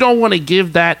 Like, Yeah. if you don't want to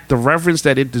give that the reverence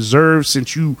that it deserves,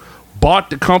 since you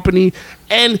bought the company,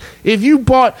 and if you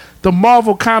bought the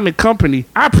Marvel Comic Company,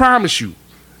 I promise you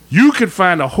could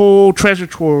find a whole treasure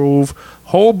trove,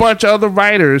 whole bunch of other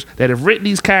writers that have written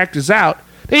these characters out.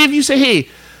 Then if you say, hey,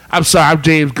 I'm sorry, I'm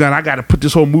James Gunn, I got to put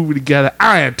this whole movie together,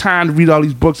 I don't have time to read all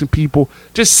these books and people,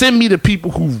 just send me the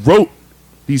people who wrote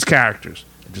these characters.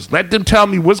 Just let them tell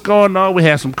me what's going on. We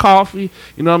have some coffee,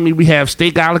 you know what I mean? We have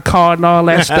steak a la carte and all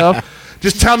that stuff.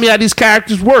 Just tell me how these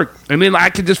characters work, and then I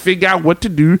can just figure out what to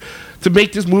do to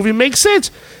make this movie make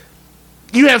sense.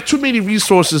 You have too many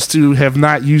resources to have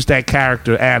not used that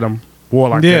character, Adam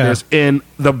Warlock, in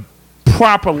the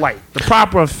proper light, the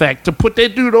proper effect, to put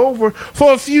that dude over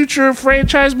for a future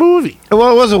franchise movie.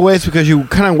 Well, it was a waste because you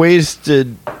kind of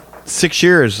wasted 6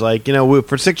 years. Like, you know,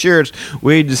 for 6 years,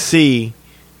 we had to see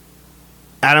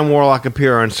Adam Warlock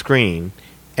appear on screen.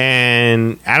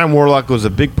 And Adam Warlock was a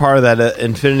big part of that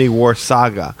Infinity War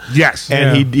saga. Yes.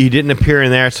 And he didn't appear in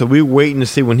there, so we were waiting to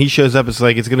see when he shows up. It's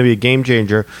like it's going to be a game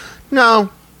changer. No,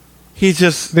 he's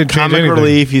just Didn't change comic anything.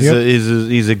 relief. He's Yep.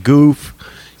 he's a goof.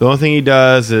 The only thing he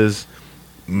does is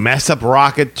mess up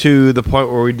Rocket to the point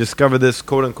where we discover this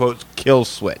quote unquote kill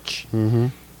switch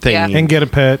thing. Yeah. And get a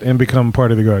pet and become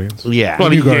part of the Guardians. Yeah. Well,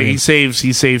 New he Guardians.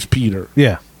 saves Peter.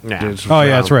 Yeah. Yeah. Oh,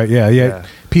 yeah, that's right. Yeah.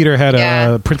 Peter had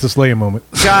Yeah. a Princess Leia moment.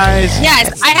 Guys.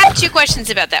 Yes, I have two questions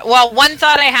about that. Well, one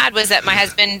thought I had was that my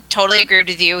husband totally agreed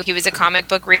with you. He was a comic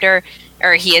book reader,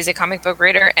 or he is a comic book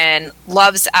reader, and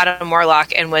loves Adam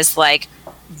Warlock, and was like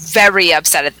very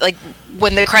upset at, like,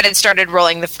 when the credits started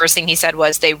rolling, the first thing he said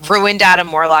was, they ruined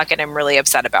Adam Warlock, and I'm really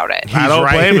upset about it. I don't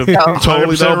right. blame him. No.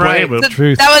 Totally don't Right. blame him. So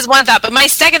Truth. that was one thought. But my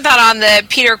second thought on the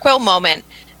Peter Quill moment,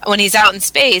 when he's out in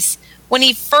space, when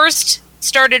he first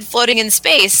started floating in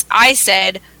space, I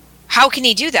said, how can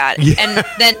he do that? And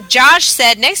then Josh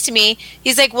said next to me,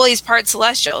 he's like, well, he's part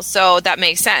celestial, so that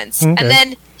makes sense. Okay. And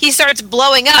then he starts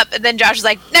blowing up, and then Josh is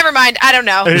like, never mind, I don't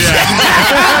know. What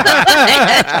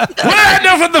I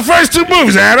know from the first two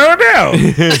movies, I don't know.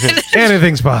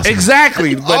 Anything's possible.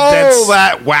 Exactly. But Oh,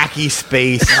 that wacky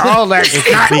space. all that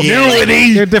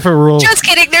continuity. They're different rules. Just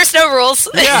kidding, there's no rules.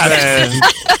 Why'd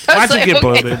you like, get okay.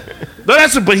 bloated? No,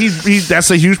 but that's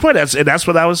a huge point. That's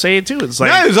what I was saying too. It's like,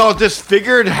 Yeah, it was all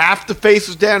disfigured. Half the face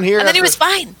was down here. And then he was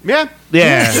fine. Yeah.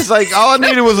 Yeah. It's like all I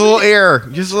needed was a little air,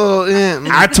 just a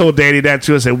little. I told Danny that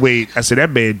too. I said, "Wait." I said, "That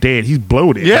man dead. He's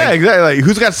bloated." Yeah, Like, exactly. Like,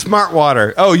 who's got smart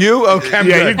water? Oh, you? Okay, I'm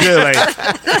yeah, good. you're good.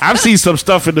 Like, I've seen some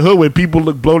stuff in the hood when people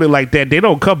look bloated like that. They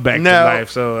don't come back to No. life.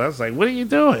 So I was like, "What are you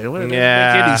doing?" What doesn't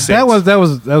Yeah. make any sense. That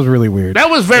was really weird. That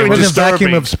was very It was a disturbing.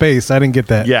 vacuum of space. I didn't get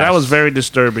that. Yeah. That was very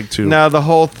disturbing too. No, the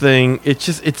whole thing.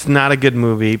 It's not a good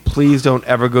movie. Please don't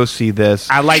ever go see this.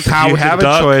 I liked If Howard you have the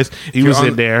Duck. a choice. He If was you're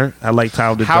in there. I liked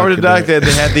Howard the Howard the Duck. Duck.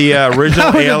 They had the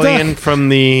original Howard the alien Duck. from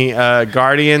the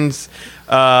Guardians.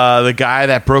 The guy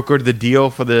that brokered the deal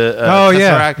for the Oh,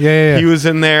 yeah. Tesseract. Yeah. He was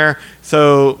in there.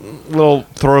 So little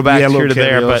throwback Yeah, here to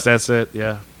there, but that's it.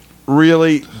 Yeah.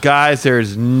 really, guys,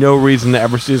 there's no reason to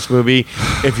ever see this movie.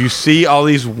 If you see all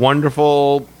these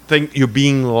wonderful things, you're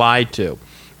being lied to.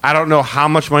 I don't know how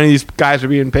much money these guys are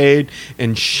being paid,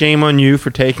 and shame on you for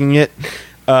taking it.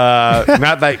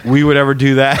 Not that we would ever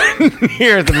do that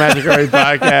here at the Magic Array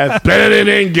Podcast. Better than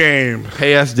Endgame.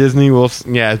 Pay us, Disney.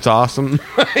 Yeah, it's awesome.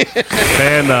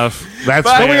 Fair enough. That's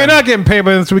But But we're not getting paid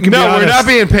by this, so we can be No, honest. we're not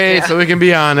being paid, so we can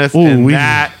be honest. Ooh, and we-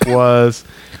 that was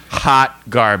hot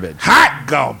garbage. hot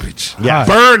garbage. Yeah.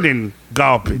 Burning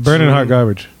garbage. Burning hot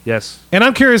garbage. Yes. And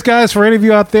I'm curious, guys, for any of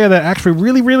you out there that actually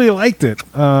really, really liked it,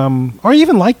 or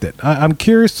even liked it, I'm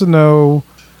curious to know,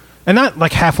 and not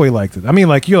like halfway liked it. I mean,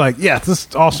 like you're like, yeah, this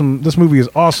is awesome. This movie is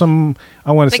awesome.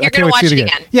 I want to. Like you're I can't gonna wait to watch see it it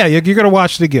again. again. Yeah, you're gonna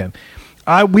watch it again.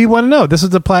 We want to know. This is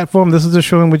the platform. This is the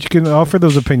show in which you can offer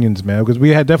those opinions, man. Because we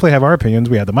definitely have our opinions.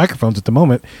 We have the microphones at the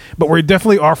moment, but we're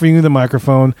definitely offering you the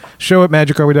microphone. Show at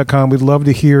magicarway.com. We'd love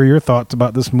to hear your thoughts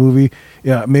about this movie.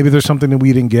 Yeah, maybe there's something that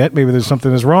we didn't get. Maybe there's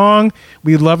something that's wrong.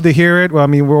 We'd love to hear it. Well, I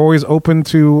mean, we're always open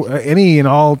to any and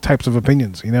all types of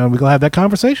opinions. You know, we can have that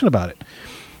conversation about it.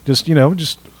 Just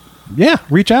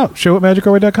reach out. Show at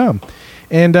magicarway.com.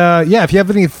 And if you have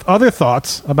any other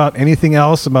thoughts about anything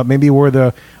else, about maybe where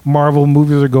the Marvel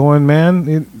movies are going,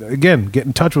 man, again, get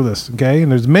in touch with us, okay?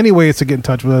 And there's many ways to get in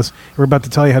touch with us. We're about to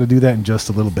tell you how to do that in just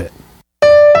a little bit.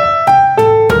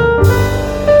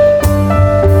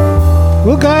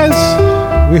 Well, guys,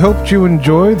 we hope you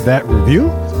enjoyed that review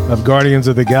of Guardians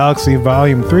of the Galaxy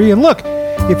Volume 3. And look,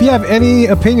 if you have any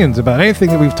opinions about anything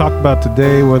that we've talked about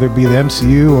today, whether it be the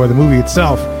MCU or the movie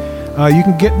itself, you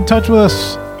can get in touch with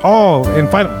us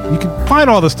you can find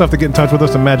all the stuff to get in touch with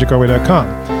us at magicarway.com.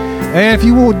 And if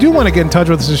you do want to get in touch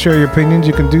with us and share your opinions,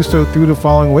 you can do so through the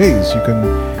following ways. You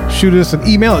can shoot us an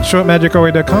email at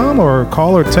show@magicarway.com or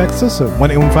call or text us at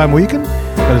 1-815-WEEKEND.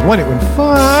 That is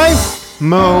 1-815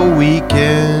 Mo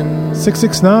Weekend.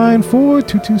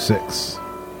 669-4226.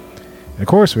 And of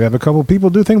course, we have a couple people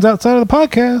do things outside of the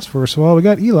podcast. First of all, we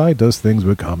got Eli does things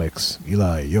with comics.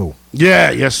 Eli, yo. Yeah,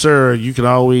 yes, sir. You can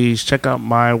always check out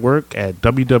my work at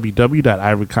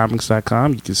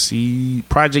www.ivorycomics.com. You can see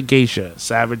Project Geisha,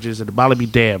 Savages, and the Bala Be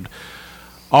Damned.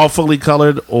 All fully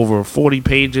colored, over 40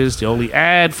 pages. The only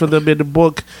ad for them in the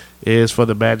book is for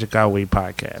the Magic Our Way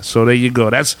podcast. So there you go.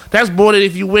 That's more than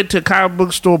if you went to a comic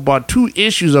book store, bought 2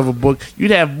 issues of a book. You'd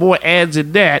have more ads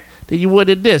in that than you would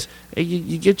in this. And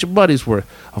you get your money's worth.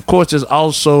 Of course, there's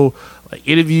also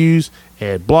interviews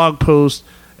and blog posts,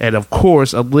 and of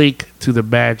course, a link to the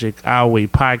Magic Our Way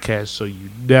podcast, so you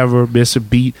never miss a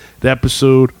beat, an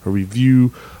episode, a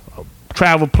review, a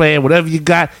travel plan, whatever you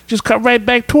got. Just come right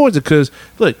back towards it. Because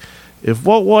look, if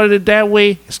Walt wanted it that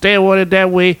way, Stan wanted it that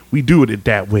way, we do it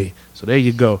that way. So there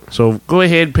you go. So go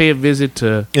ahead and pay a visit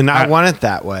to. And I want it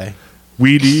that way.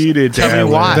 We need it. Tell that me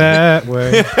way. why. That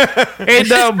way. Ain't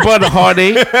nothing but a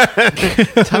heartache.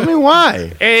 Tell me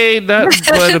why. Ain't nothing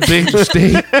but a big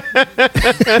mistake.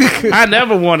 I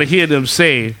never want to hear them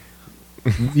say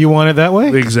You want it that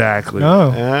way? exactly.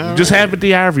 Oh. Just have it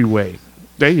the Ivory way.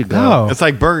 There you go. Oh. It's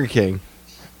like Burger King.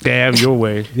 Damn your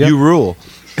way. Yep. You rule.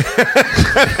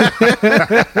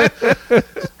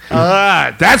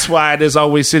 That's why there's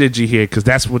always synergy here, because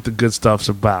that's what the good stuff's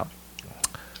about.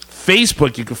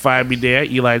 Facebook, you can find me there,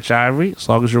 Eli Chivery, as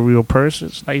long as you're a real person.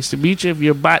 It's nice to meet you. If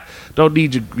you're a bot, don't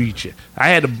need to greet you. I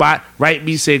had a bot write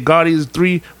me saying Guardians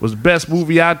 3 was the best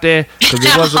movie out there because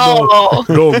there wasn't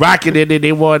no rocket in it.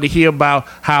 They wanted to hear about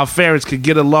how ferrets could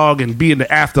get along and be in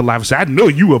the afterlife. I said, I know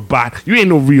you a bot. You ain't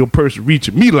no real person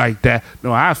reaching me like that.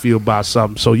 No, I feel about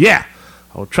something. So, yeah,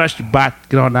 I don't trust you, bot.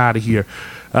 Get on out of here.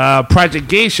 Project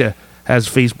Geisha has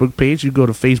a Facebook page. You go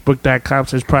to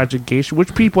facebook.com/Project Geisha,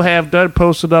 which people have done,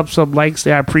 posted up some likes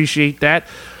there. I appreciate that.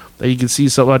 You can see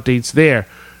some updates there.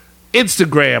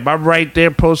 Instagram, I'm right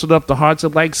there, posting up the hearts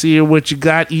and likes, seeing what you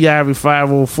got.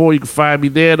 EIV504, you can find me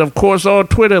there. And of course, on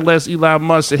Twitter, unless Elon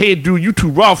Musk said, hey, dude, you too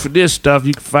raw for this stuff,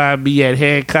 you can find me at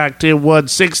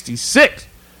Hancock10166.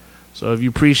 So if you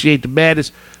appreciate the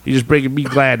madness, you're just bringing me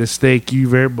gladness. Thank you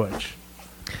very much.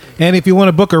 And if you want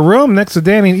to book a room next to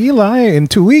Danny and Eli in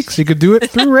 2 weeks, you could do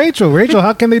it through Rachel. Rachel,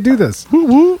 how can they do this?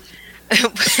 I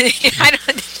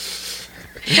don't.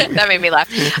 That made me laugh.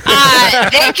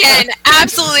 They can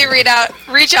absolutely reach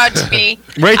out to me.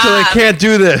 Rachel, they can't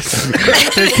do this.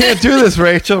 They can't do this,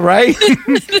 Rachel. Right?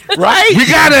 Right?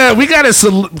 We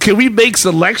gotta. Can we make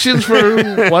selections for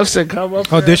who wants to come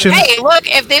up? Audition. Hey, look,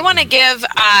 if they want to give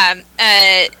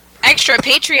an extra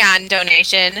Patreon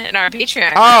donation in our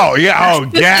Patreon. Oh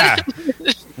yeah.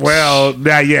 Well,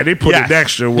 yeah, they put it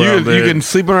extra. Well, you can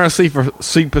sleep on our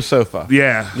sleeper sofa.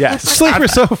 Yeah. Yes. Sleeper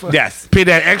sofa. Yes. Pay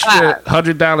that extra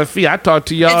 $100 fee. I talked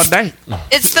to you all night.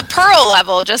 It's the Pearl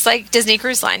level, just like Disney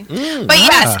Cruise Line. But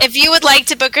yes, if you would like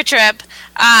to book a trip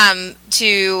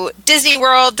to Disney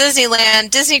World, Disneyland,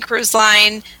 Disney Cruise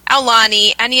Line,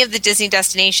 Aulani, any of the Disney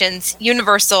destinations,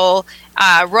 Universal,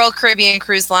 Royal Caribbean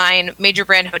Cruise Line, major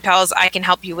brand hotels, I can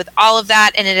help you with all of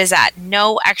that, and it is at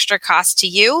no extra cost to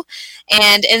you.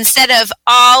 And instead of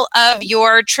all of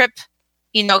your trip,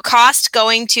 cost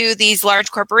going to these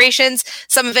large corporations,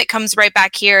 some of it comes right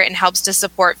back here and helps to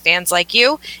support fans like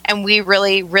you, and we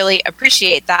really, really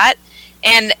appreciate that.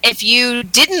 And if you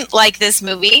didn't like this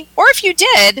movie, or if you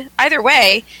did, either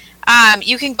way,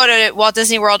 you can go to Walt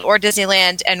Disney World or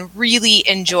Disneyland and really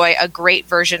enjoy a great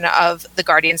version of the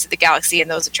Guardians of the Galaxy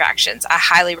and those attractions. I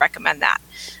highly recommend that.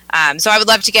 So I would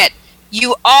love to get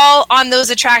you all on those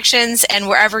attractions and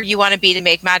wherever you want to be to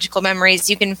make magical memories.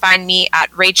 You can find me at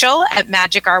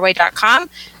Rachel@magicourway.com.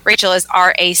 Rachel is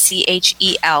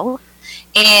Rachel.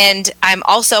 And I'm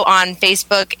also on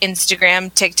Facebook,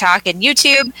 Instagram, TikTok, and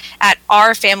YouTube at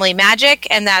R Family Magic.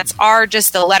 And that's R,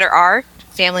 just the letter R,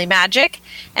 Family Magic.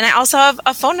 And I also have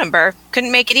a phone number.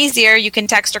 Couldn't make it easier. You can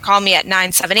text or call me at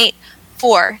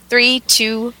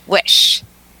 978-432-WISH.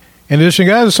 In addition,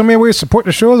 guys, there's so many ways to support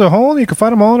the show as a whole. You can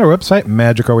find them all on our website,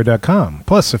 magicourway.com.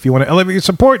 Plus, if you want to elevate your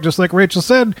support, just like Rachel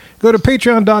said, go to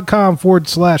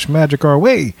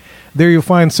patreon.com/magicourway. There you'll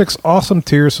find 6 awesome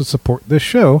tiers to support this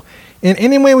show. And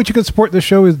any way which you can support this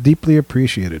show is deeply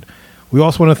appreciated. We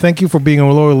also want to thank you for being a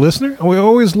loyal listener, and we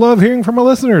always love hearing from our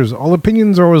listeners. All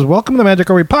opinions are always welcome in the Magic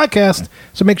Our Way podcast,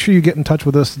 so make sure you get in touch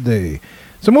with us today.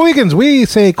 So, Mohicans, we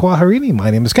say Kwaharini. My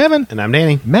name is Kevin. And I'm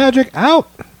Danny. Magic out.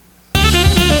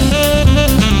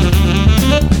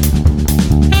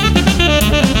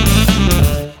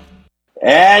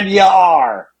 And you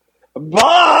are.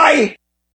 Bye!